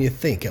easier than you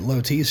think at Low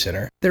T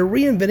Center. They're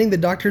reinventing the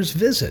doctor's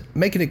visit,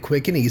 making it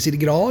quick and easy to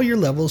get all your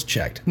levels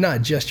checked,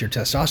 not just your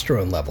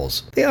testosterone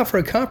levels. They offer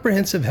a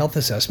comprehensive health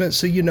assessment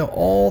so you know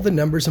all the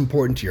numbers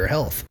important to your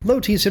health. Low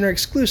T Center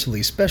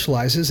exclusively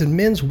specializes in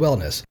men's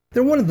wellness.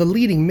 They're one of the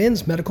leading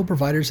men's medical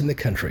providers in the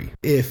country.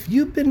 If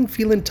you've been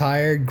feeling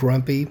tired,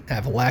 grumpy,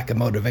 have a lack of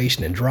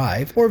motivation and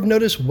drive, or have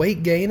noticed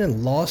weight gain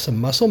and loss of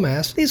muscle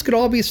mass, these could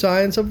all be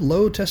signs of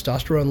low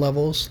testosterone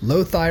levels,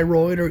 low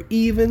thyroid, or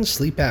even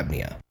sleep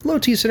apnea. Low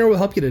T Center will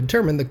help you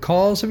determine the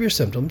cause of your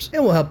symptoms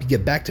and will help you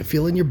get back to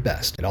feeling your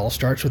best. It all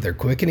starts with their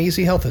quick and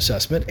easy health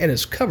assessment and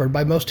is covered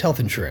by most health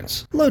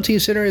insurance. Low T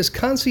Center is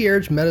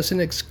concierge medicine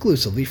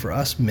exclusively for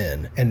us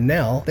men, and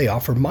now they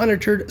offer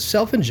monitored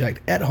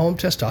self-inject at-home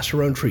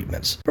testosterone treatments,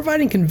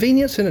 providing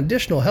convenience and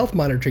additional health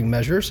monitoring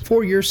measures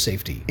for your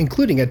safety,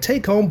 including a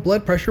take-home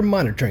blood pressure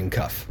monitoring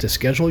cuff. To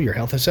schedule your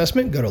health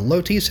assessment, go to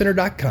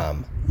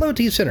lowtcenter.com. Low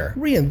T Center,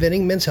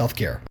 reinventing men's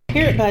healthcare.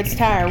 Here at Bud's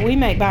Tire, we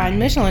make buying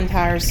Michelin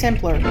tires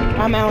simpler.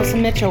 I'm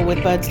Allison Mitchell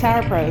with Bud's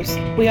Tire Pros.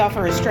 We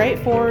offer a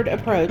straightforward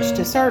approach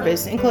to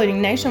service,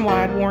 including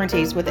nationwide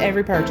warranties with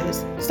every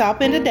purchase.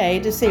 Stop in today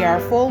to see our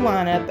full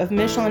lineup of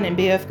Michelin and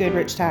BF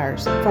Goodrich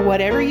tires. For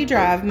whatever you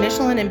drive,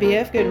 Michelin and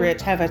BF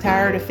Goodrich have a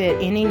tire to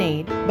fit any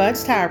need.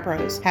 Bud's Tire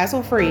Pros,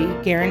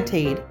 hassle-free,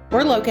 guaranteed.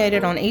 We're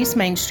located on East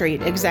Main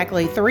Street,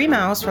 exactly 3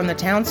 miles from the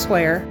town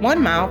square,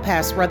 1 mile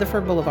past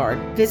Rutherford Boulevard.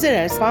 Visit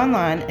us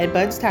online at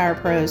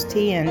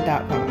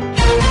budstirepros.tn.com.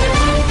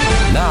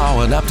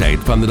 Now an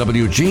update from the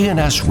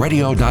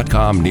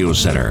WGNSradio.com News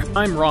Center.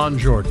 I'm Ron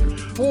Jordan.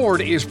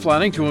 Ford is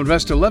planning to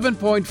invest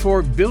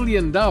 $11.4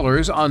 billion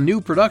on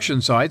new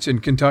production sites in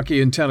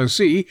Kentucky and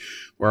Tennessee,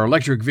 where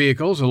electric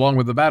vehicles, along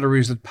with the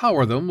batteries that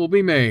power them, will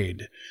be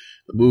made.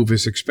 The move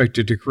is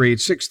expected to create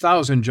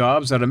 6,000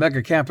 jobs at a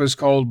mega campus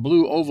called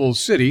Blue Oval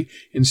City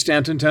in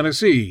Stanton,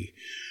 Tennessee.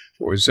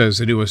 Ford says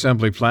the new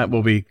assembly plant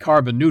will be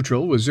carbon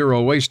neutral with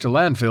zero waste to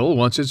landfill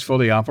once it's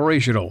fully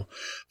operational.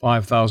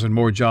 5,000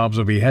 more jobs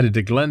will be headed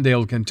to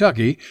Glendale,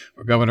 Kentucky,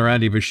 where Governor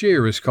Andy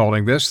Beshear is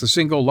calling this the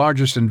single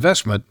largest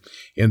investment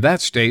in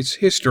that state's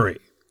history.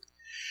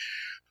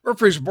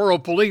 Murfreesboro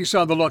police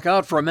on the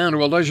lookout for a man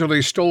who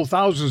allegedly stole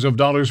thousands of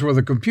dollars worth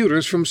of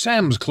computers from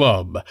Sam's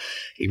Club.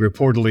 He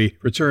reportedly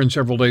returned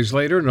several days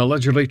later and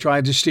allegedly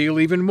tried to steal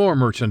even more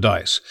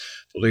merchandise.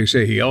 Police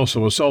say he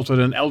also assaulted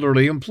an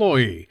elderly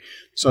employee.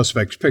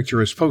 Suspect's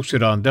picture is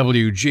posted on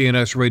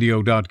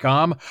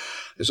WGNSradio.com.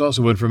 There's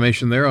also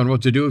information there on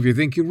what to do if you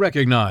think you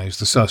recognize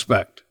the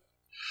suspect.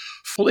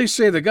 Police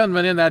say the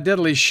gunman in that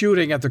deadly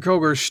shooting at the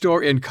Kroger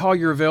store in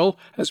Collierville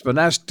has been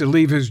asked to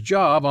leave his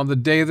job on the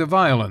day of the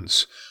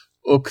violence.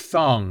 Uk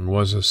Thong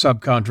was a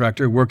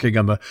subcontractor working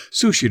on the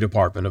sushi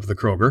department of the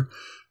Kroger.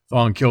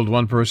 Thong killed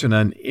one person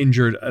and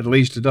injured at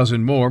least a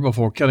dozen more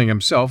before killing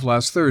himself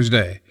last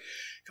Thursday.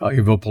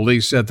 Collierville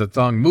police said that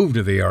Thong moved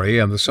to the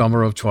area in the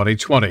summer of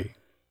 2020.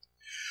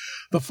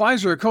 The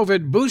Pfizer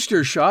COVID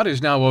booster shot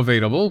is now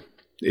available.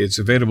 It's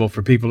available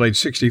for people age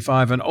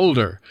 65 and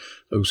older.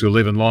 Those who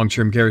live in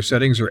long-term care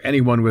settings or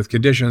anyone with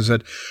conditions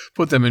that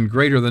put them in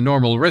greater than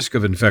normal risk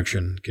of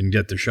infection can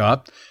get the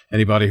shot.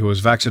 Anybody who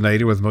is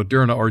vaccinated with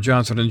Moderna or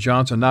Johnson &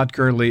 Johnson not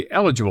currently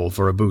eligible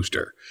for a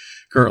booster.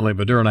 Currently,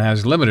 Moderna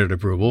has limited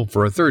approval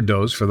for a third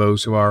dose for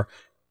those who are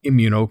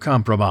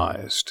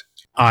immunocompromised.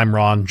 I'm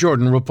Ron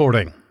Jordan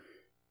reporting.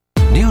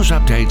 News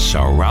updates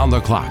around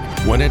the clock,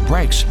 when it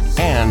breaks,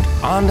 and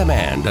on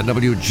demand at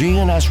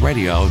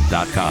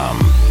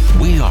WGNSradio.com.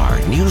 We are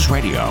News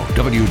Radio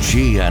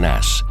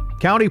WGNS.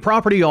 County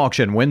Property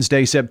Auction,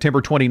 Wednesday,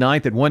 September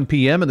 29th at 1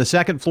 p.m. in the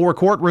second floor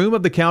courtroom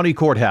of the County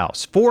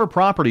Courthouse. 4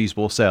 properties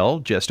will sell,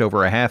 just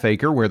over a half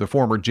acre where the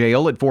former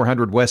jail at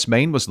 400 West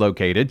Main was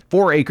located,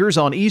 4 acres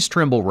on East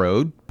Trimble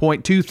Road,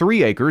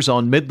 0.23 acres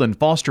on Midland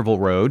Fosterville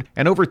Road,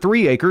 and over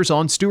 3 acres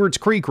on Stewart's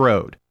Creek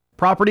Road.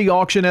 Property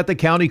auction at the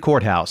County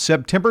Courthouse,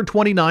 September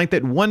 29th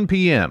at 1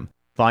 p.m.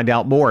 Find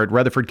out more at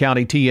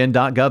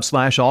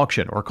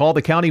rutherfordcountytn.gov/auction or call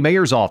the county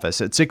mayor's office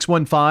at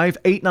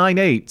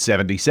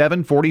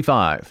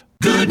 615-898-7745.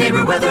 Good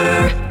neighbor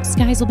weather.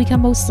 Skies will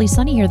become mostly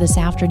sunny here this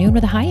afternoon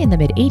with a high in the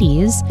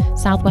mid-80s.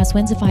 Southwest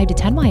winds of 5 to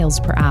 10 miles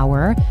per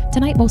hour.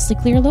 Tonight, mostly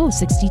clear, low of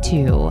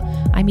 62.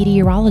 I'm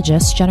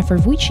meteorologist Jennifer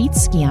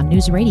Wojcicki on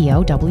News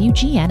Radio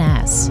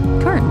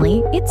WGNS.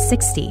 Currently, it's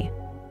 60.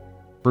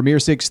 Premier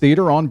Six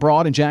Theater on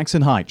Broad in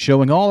Jackson Heights,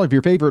 showing all of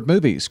your favorite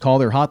movies. Call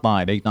their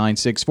hotline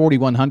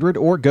 896-4100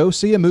 or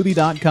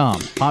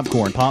goseeamovie.com.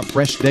 Popcorn Pop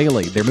Fresh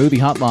Daily, their movie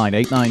hotline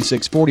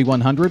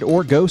 896-4100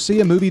 or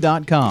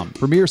goseeamovie.com.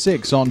 Premier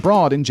Six on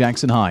Broad in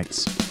Jackson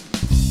Heights.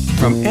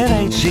 From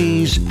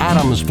NHC's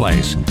Adams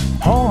Place,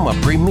 home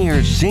of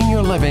premier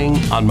senior living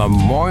on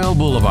Memorial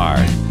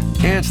Boulevard,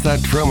 it's The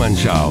Truman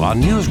Show on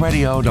News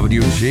Radio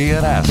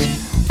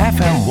WGNS.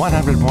 FM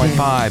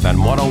 100.5 and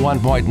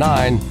 101.9,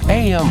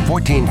 AM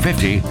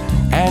 1450,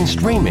 and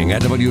streaming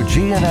at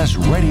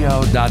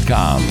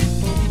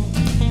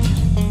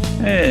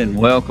WGNSradio.com. And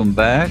welcome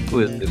back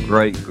with the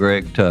great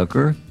Greg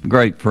Tucker,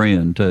 great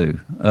friend too.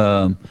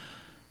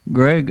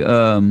 Greg,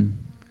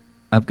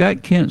 I've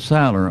got Kent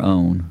Seiler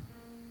on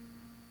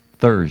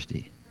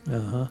Thursday.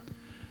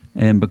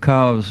 And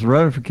because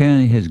Rutherford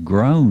County has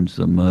grown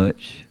so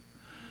much,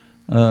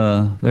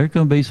 there's going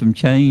to be some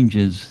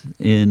changes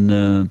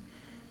in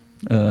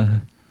how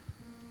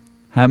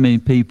many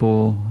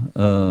people,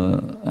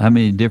 how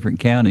many different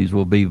counties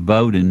will be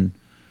voting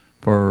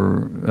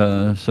for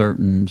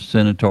certain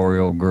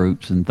senatorial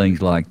groups and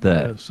things like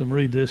that. Yeah, some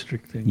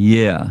redistricting.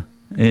 Yeah,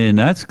 and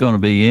that's going to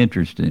be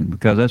interesting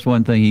because that's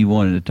one thing he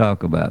wanted to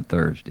talk about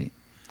Thursday.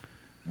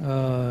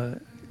 The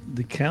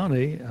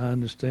county, I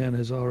understand,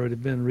 has already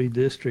been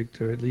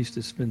redistricted, or at least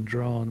it's been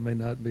drawn. It may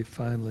not be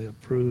finally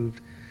approved.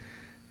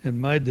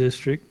 In my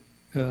district,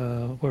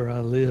 where I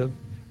live,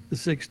 the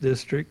 6th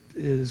district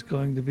is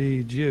going to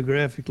be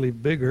geographically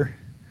bigger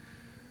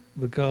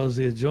because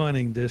the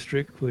adjoining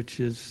district, which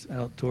is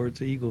out towards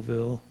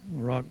Eagleville,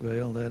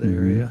 Rockvale, that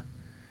area,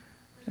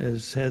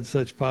 has had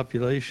such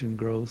population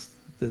growth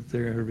that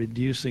they're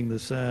reducing the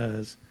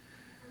size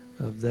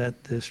of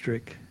that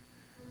district,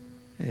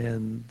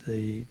 and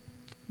the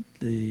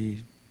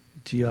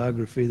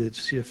geography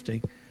that's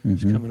shifting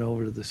is coming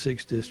over to the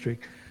 6th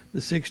district.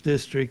 The 6th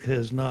district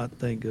has not,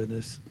 thank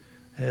goodness,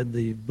 had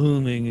the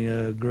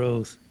booming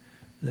growth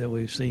that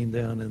we've seen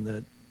down in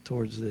that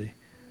towards the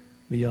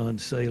beyond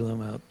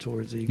Salem out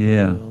towards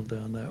Eagleville,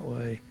 down that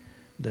way,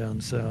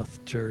 down South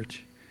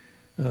Church.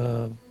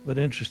 But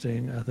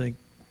interesting, I think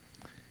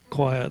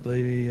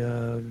quietly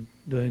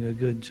doing a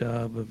good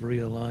job of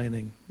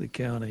realigning the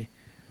county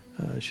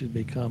should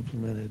be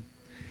complimented.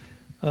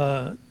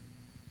 A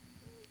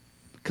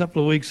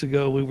couple of weeks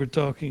ago we were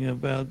talking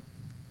about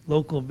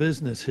local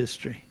business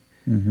history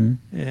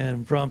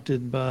and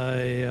prompted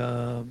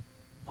by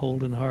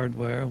Holden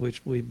Hardware,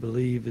 which we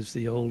believe is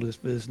the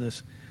oldest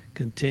business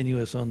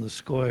continuous on the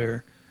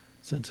square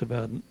since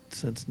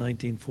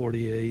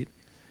 1948,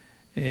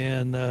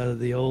 and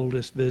the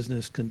oldest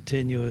business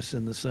continuous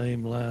in the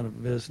same line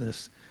of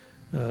business,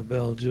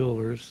 Bell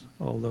Jewelers,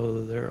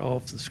 although they're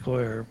off the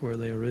square where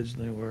they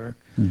originally were.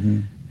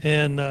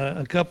 And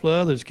a couple of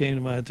others came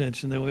to my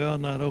attention that we ought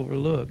not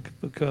overlook,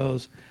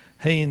 because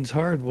Haynes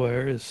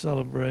Hardware is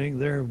celebrating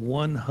their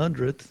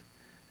 100th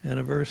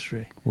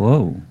anniversary.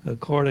 Whoa.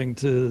 According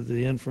to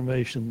the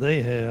information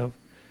they have,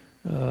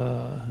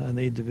 I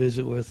need to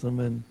visit with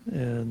them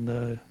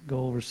and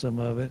go over some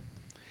of it.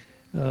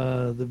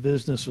 The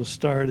business was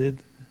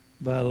started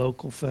by a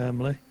local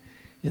family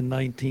in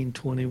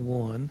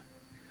 1921,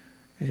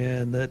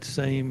 and that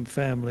same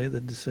family,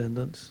 the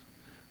descendants,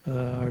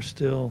 are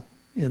still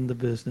in the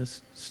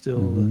business,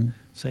 still the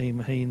same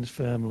Haynes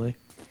family.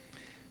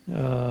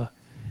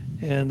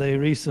 And they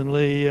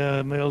recently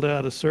mailed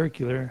out a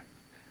circular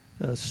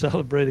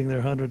celebrating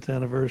their 100th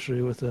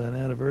anniversary with an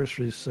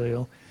anniversary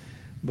sale.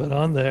 But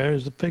on there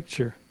is a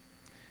picture,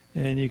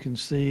 and you can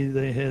see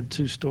they had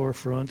 2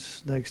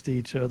 storefronts next to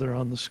each other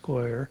on the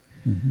square.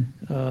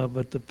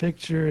 But the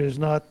picture is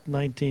not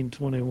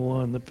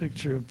 1921. The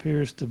picture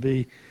appears to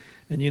be,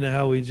 and you know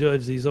how we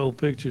judge these old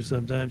pictures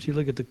sometimes, you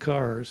look at the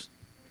cars,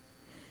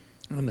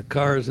 and the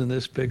cars in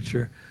this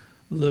picture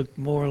look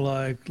more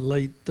like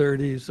late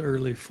 30s,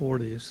 early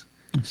 40s.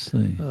 Let's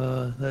see.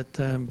 That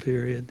time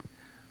period.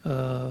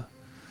 Oh,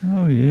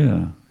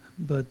 yeah.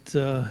 But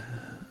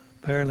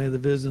apparently the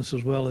business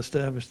was well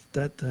established at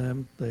that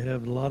time. They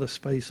have a lot of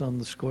space on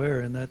the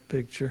square in that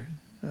picture.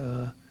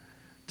 What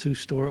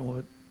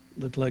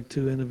looked like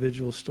 2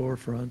 individual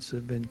storefronts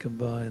have been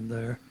combined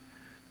there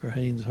for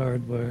Haynes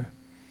Hardware.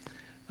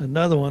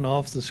 Another one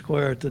off the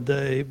square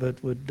today,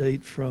 but would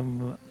date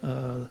from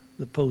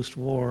the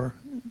post-war,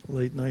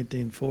 late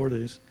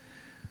 1940s,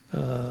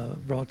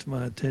 brought to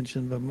my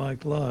attention by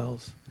Mike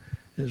Lyles,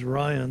 is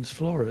Ryan's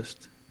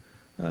Florist.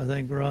 I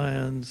think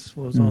Ryan's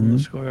was on the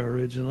square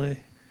originally,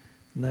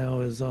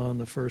 now is on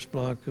the first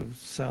block of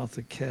South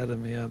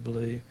Academy, I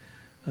believe.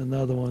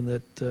 Another one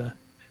that,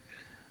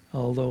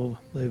 although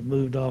they've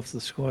moved off the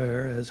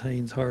square, as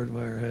Haynes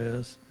Hardware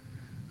has,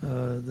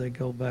 they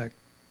go back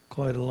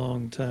quite a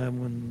long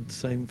time when the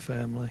same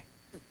family.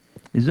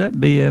 Is that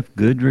B.F.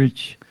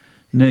 Goodrich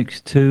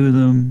next to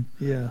them?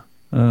 Yeah.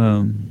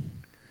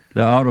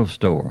 The auto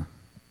store.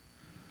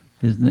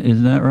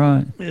 Isn't that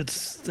right?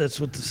 That's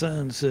what the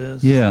sign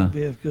says. Yeah.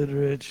 B.F.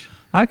 Goodrich.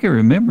 I can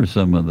remember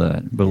some of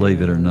that,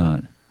 believe it or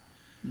not.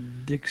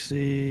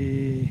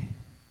 Dixie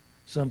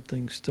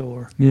something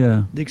store.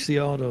 Yeah. Dixie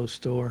Auto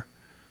Store.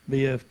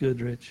 B.F.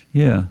 Goodrich.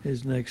 Yeah.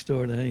 Is next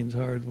door to Haynes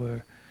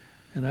Hardware.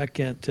 And I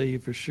can't tell you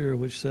for sure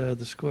which side of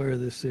the square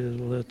this is.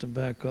 We'll have to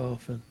back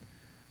off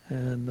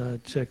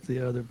and check the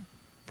other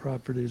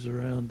properties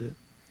around it.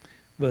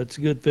 But it's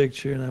a good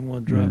picture, and I'm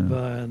going to drop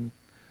by and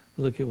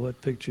look at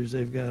what pictures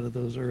they've got of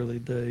those early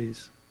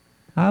days.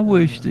 I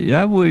wish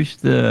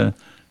the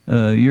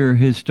your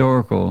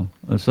historical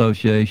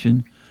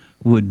association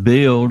would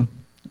build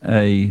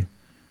a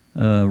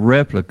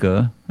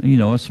replica,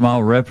 a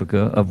small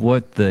replica of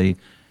what the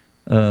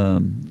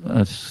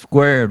a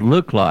square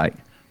looked like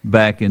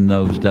back in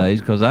those days,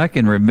 because I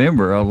can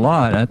remember a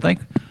lot. I think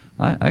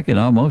I can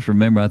almost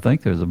remember. I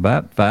think there's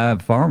about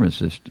 5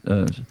 pharmacists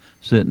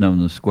sitting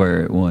on the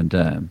square at one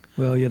time.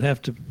 Well, you'd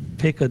have to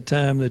pick a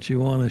time that you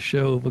want to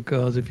show,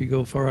 because if you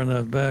go far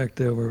enough back,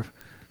 there were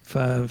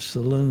 5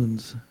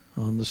 saloons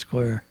on the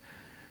square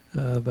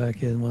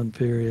back in one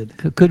period.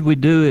 Could we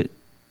do it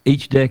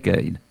each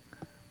decade?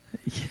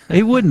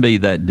 It wouldn't be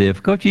that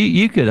difficult.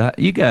 You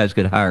guys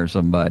could hire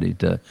somebody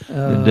to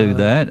do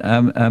that.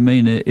 I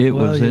mean, it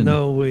well, was.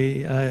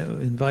 I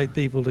invite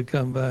people to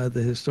come by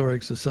the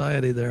Historic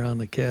Society there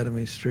on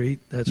Academy Street.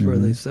 That's where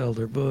they sell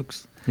their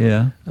books.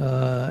 Yeah.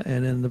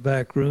 And in the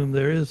back room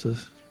there is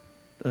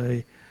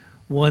a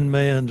one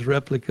man's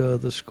replica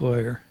of the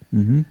square.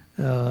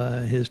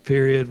 His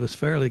period was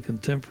fairly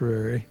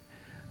contemporary,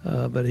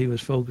 but he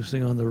was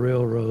focusing on the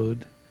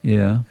railroad.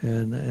 Yeah.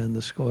 And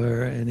the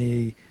square, and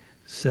he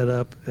set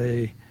up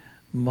a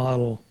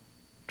model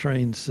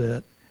train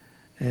set,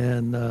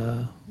 and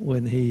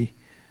when he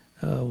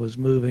was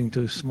moving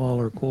to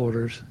smaller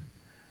quarters,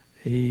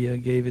 he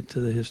gave it to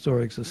the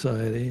Historic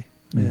Society,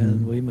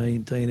 and we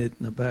maintain it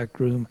in the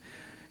back room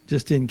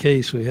just in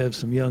case we have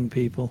some young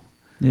people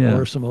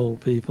or some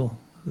old people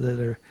that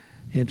are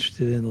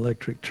interested in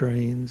electric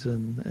trains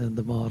and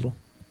the model.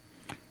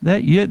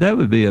 That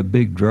would be a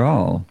big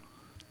draw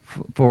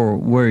for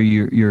where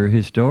your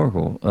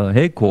historical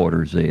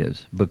headquarters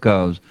is,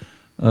 because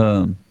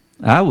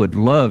I would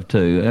love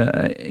to.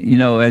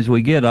 As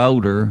we get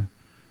older,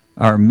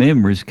 our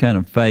memories kind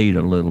of fade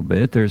a little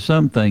bit. There's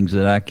some things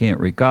that I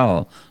can't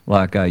recall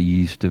like I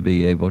used to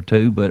be able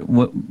to,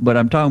 but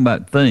I'm talking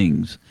about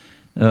things.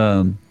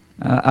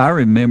 I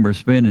remember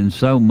spending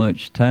so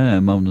much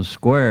time on the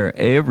square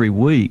every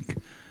week.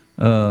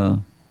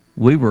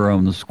 We were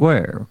on the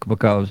square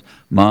because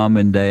Mom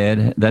and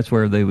Dad, that's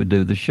where they would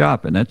do the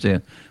shopping. That's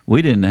it.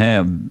 We didn't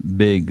have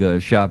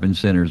big shopping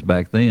centers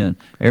back then.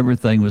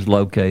 Everything was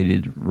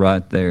located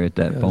right there at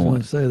that point. I was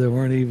going to say, there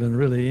weren't even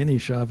really any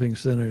shopping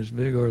centers,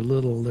 big or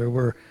little. There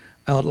were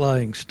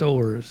outlying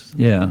stores.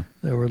 Yeah.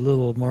 There were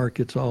little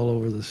markets all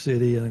over the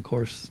city, and of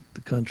course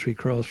the country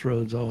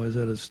crossroads always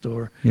had a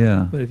store.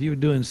 Yeah. But if you were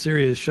doing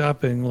serious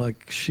shopping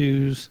like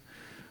shoes,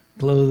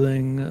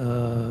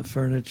 clothing,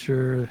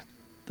 furniture,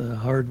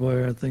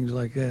 hardware, things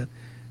like that,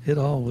 it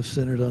all was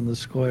centered on the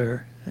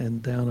square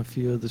and down a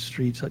few of the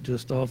streets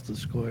just off the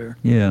square.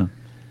 Yeah.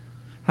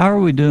 How are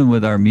we doing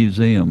with our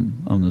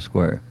museum on the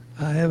square?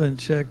 I haven't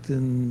checked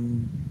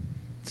in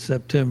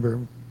September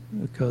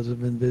because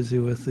I've been busy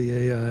with the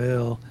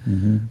AIL,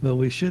 but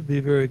we should be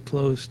very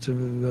close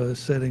to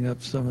setting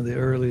up some of the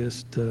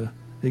earliest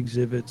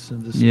exhibits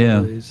and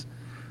displays.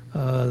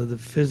 The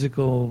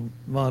physical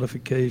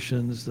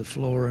modifications, the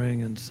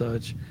flooring and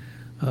such,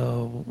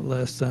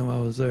 last time I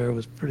was there, it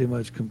was pretty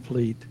much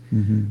complete.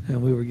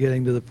 And we were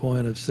getting to the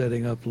point of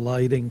setting up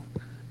lighting,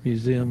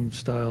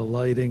 museum-style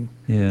lighting,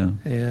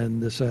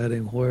 and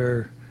deciding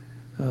where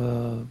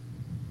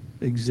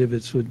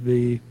exhibits would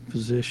be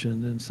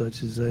positioned and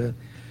such as that.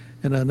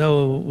 And I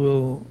know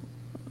we'll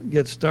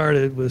get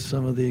started with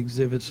some of the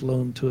exhibits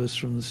loaned to us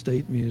from the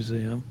State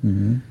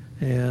Museum.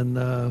 And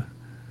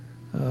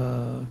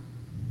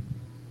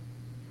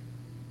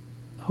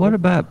what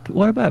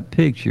about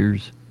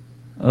pictures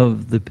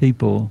of the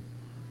people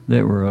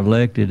that were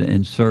elected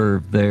and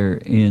served there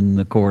in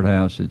the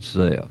courthouse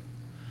itself?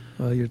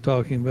 Well, you're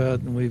talking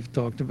about, and we've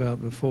talked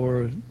about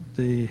before,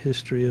 the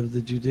history of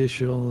the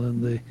judicial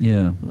and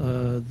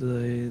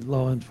the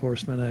law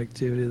enforcement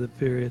activity of the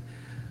period.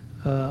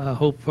 I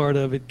hope part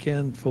of it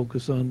can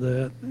focus on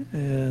that,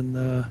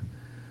 and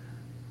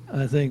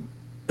I think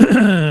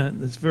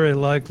it's very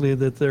likely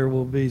that there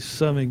will be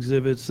some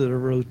exhibits that are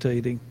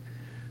rotating.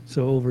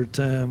 So over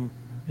time,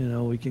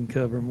 we can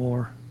cover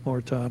more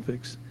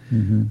topics.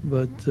 Mm-hmm.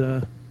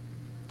 But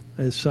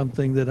it's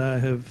something that I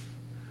have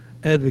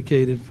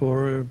advocated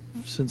for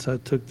since I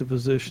took the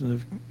position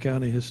of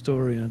county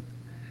historian.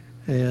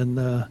 And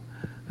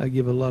I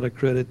give a lot of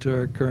credit to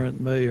our current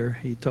mayor.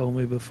 He told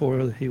me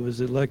before he was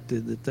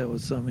elected that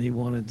was something he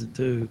wanted to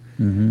do.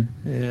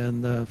 Mm-hmm.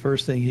 And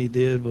first thing he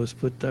did was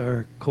put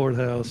our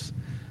courthouse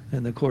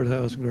and the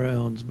courthouse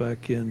grounds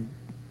back in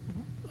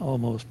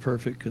almost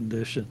perfect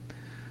condition.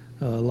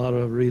 A lot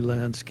of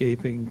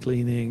re-landscaping,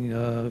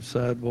 cleaning,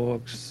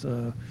 sidewalks.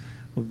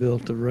 We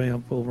built a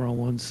ramp over on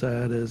one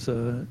side as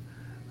a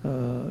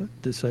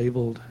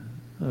disabled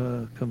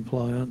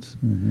compliance.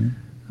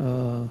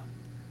 Mm-hmm.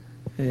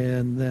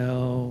 And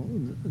now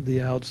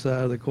the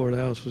outside of the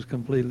courthouse was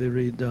completely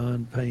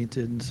redone,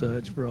 painted and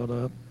such, brought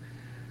up.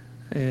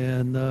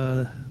 And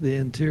the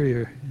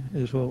interior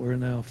is what we're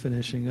now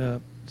finishing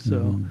up.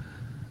 So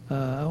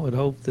I would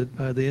hope that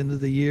by the end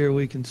of the year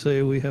we can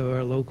say we have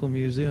our local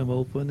museum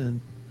open, and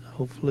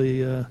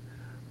hopefully a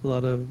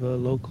lot of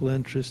local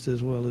interest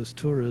as well as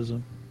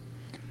tourism.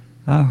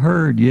 I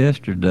heard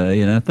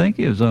yesterday, and I think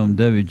it was on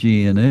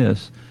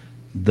WGNS,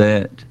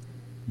 that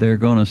they're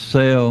going to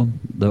sell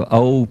the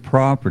old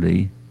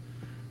property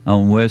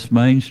on West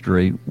Main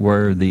Street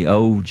where the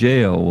old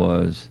jail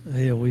was.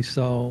 Yeah, we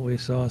saw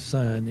a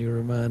sign. You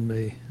remind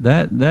me.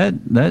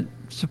 That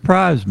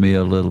surprised me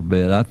a little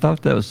bit. I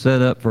thought that was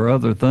set up for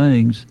other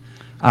things.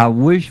 I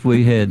wish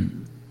we had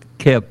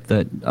kept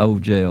that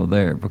old jail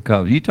there,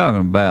 because you're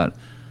talking about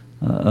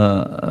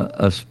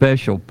a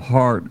special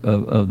part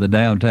of the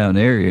downtown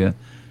area.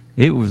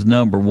 It was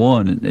number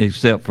one,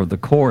 except for the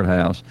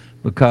courthouse,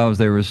 because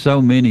there were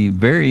so many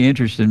very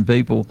interesting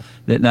people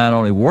that not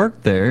only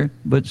worked there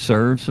but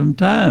served some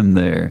time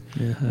there.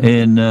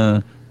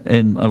 Yeah.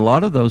 And a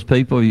lot of those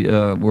people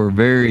were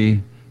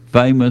very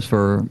famous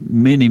for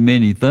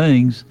many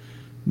things,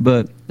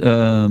 but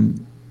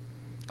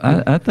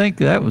I think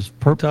that was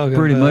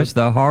pretty much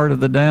the heart of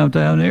the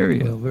downtown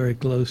area. Well, very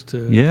close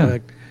to. Yeah. In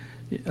fact,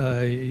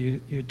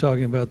 you're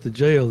talking about the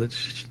jail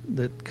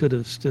that could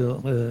have still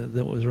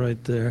that was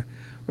right there.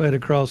 Right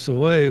across the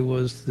way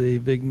was the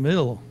big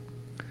mill,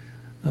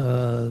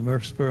 the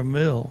Murfreesboro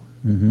Mill,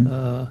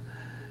 Mm-hmm.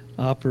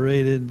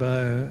 operated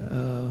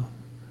by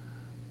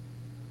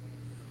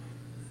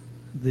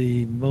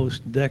the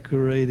most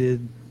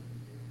decorated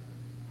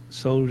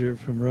soldier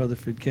from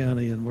Rutherford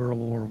County in World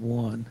War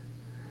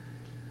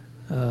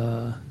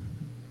I.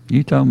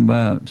 You talking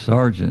about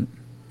Sergeant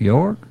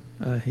York?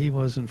 He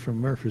wasn't from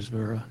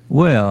Murfreesboro.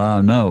 Well,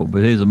 I know,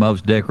 but he's the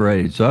most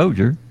decorated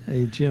soldier.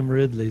 Hey, Jim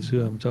Ridley's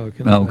who I'm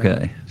talking about.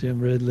 Okay. Jim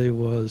Ridley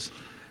was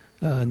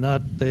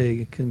not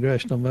the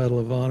Congressional Medal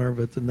of Honor,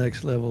 but the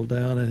next level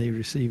down, and he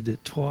received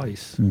it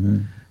twice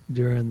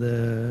during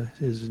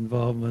his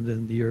involvement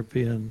in the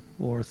European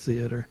War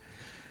Theater.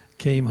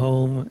 Came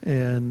home,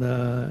 and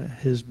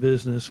his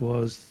business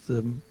was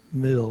the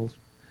mill,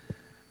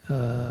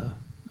 I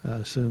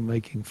assume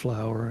making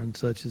flour and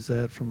such as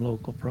that from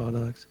local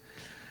products.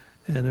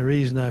 And the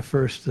reason I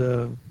first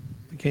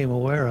became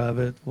aware of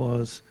it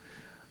was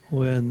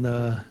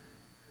when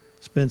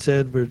Spence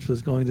Edwards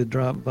was going to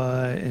drop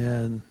by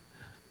and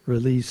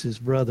release his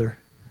brother.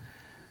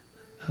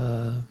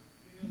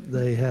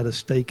 They had a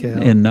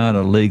stakeout. In not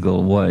a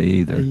legal way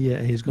either.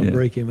 Yeah, he's going to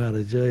break him out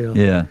of jail.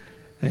 Yeah.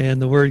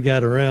 And the word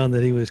got around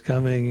that he was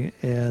coming,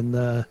 and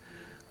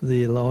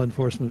the law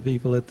enforcement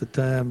people at the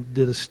time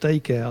did a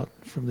stakeout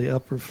from the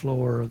upper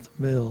floor of the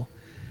mill.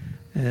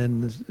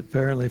 And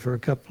apparently for a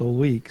couple of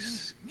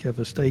weeks, kept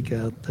a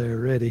stakeout there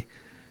ready.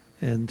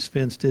 And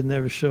Spence didn't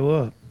ever show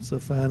up. So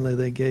finally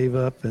they gave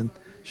up, and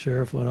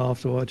Sheriff went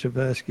off to watch a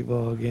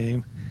basketball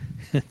game,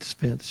 and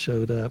Spence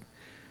showed up.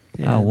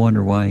 And, I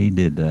wonder why he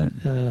did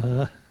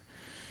that.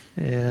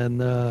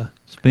 And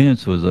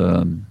Spence was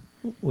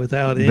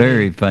without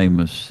very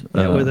famous.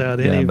 Without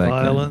any guy back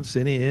violence,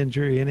 any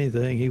injury,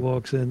 anything, he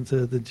walks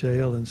into the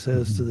jail and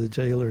says to the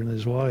jailer and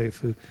his wife,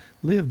 who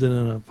lived in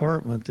an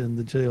apartment in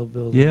the jail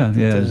building. Yeah,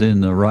 it was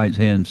in the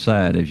right-hand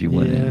side as you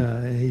went in. Yeah,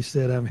 and he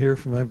said, "I'm here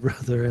for my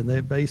brother," and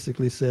they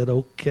basically said,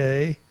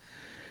 "Okay,"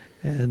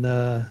 and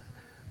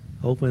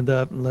opened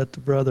up and let the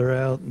brother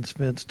out, and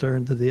Spence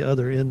turned to the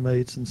other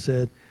inmates and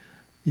said,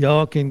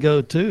 "Y'all can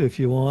go too if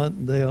you want."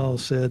 And they all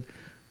said,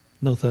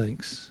 "No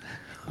thanks.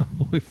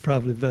 We're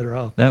probably better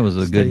off." That was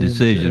a good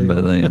decision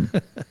by them.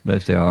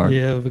 Bless their heart.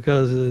 Yeah,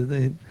 because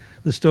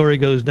the story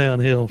goes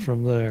downhill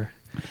from there.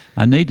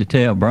 I need to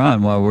tell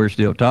Brian while we're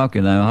still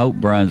talking, I hope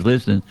Brian's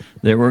listening,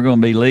 that we're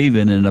going to be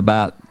leaving in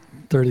about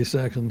 30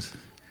 seconds.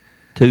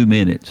 2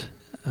 minutes.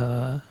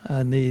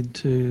 I need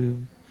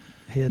to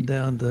head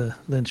down to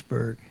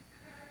Lynchburg,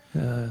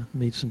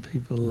 meet some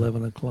people at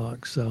 11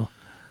 o'clock. So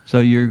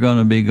you're going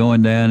to be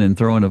going down and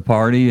throwing a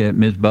party at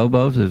Miss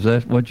Bobo's? Is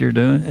that what you're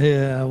doing?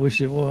 Yeah, I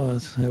wish it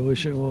was.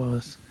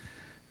 Truman,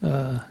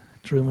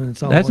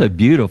 it's all That's a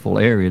beautiful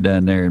area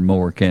down there in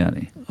Moore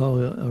County.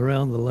 Oh,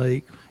 around the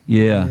lake.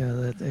 Yeah. Yeah,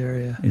 that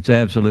area. It's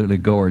absolutely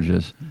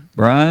gorgeous.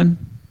 Brian,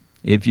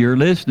 if you're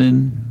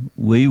listening,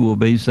 we will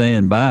be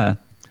saying bye.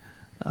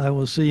 I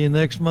will see you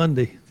next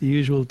Monday, the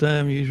usual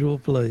time, usual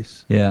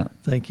place. Yeah.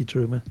 Thank you,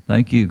 Truman.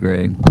 Thank you,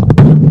 Greg.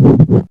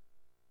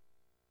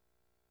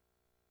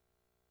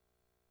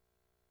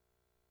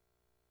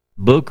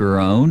 Booker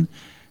on.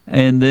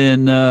 And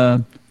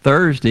then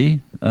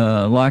Thursday,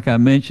 like I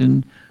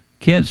mentioned,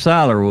 Kent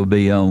Seiler will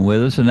be on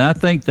with us. And I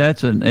think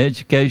that's an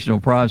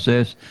educational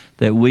process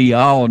that we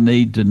all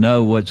need to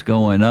know what's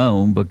going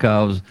on,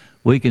 because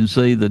we can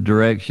see the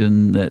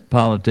direction that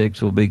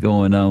politics will be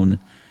going on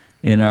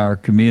in our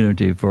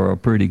community for a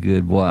pretty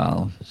good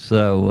while.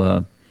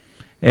 So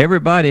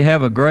everybody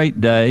have a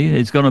great day.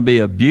 It's going to be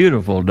a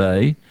beautiful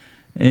day.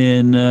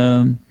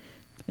 And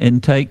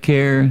take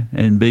care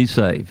and be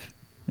safe.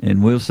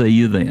 And we'll see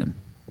you then.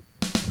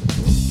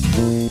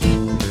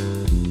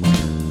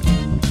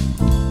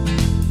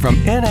 From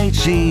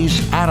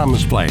NHC's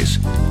Adams Place,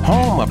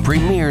 home of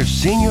premier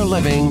senior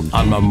living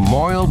on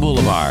Memorial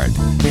Boulevard,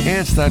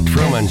 it's The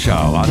Truman Show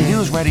on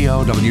News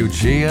Radio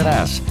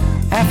WGNS,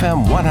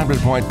 FM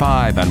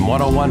 100.5 and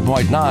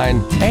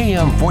 101.9,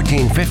 AM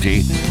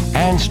 1450,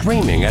 and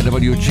streaming at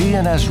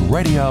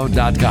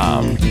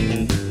WGNSradio.com.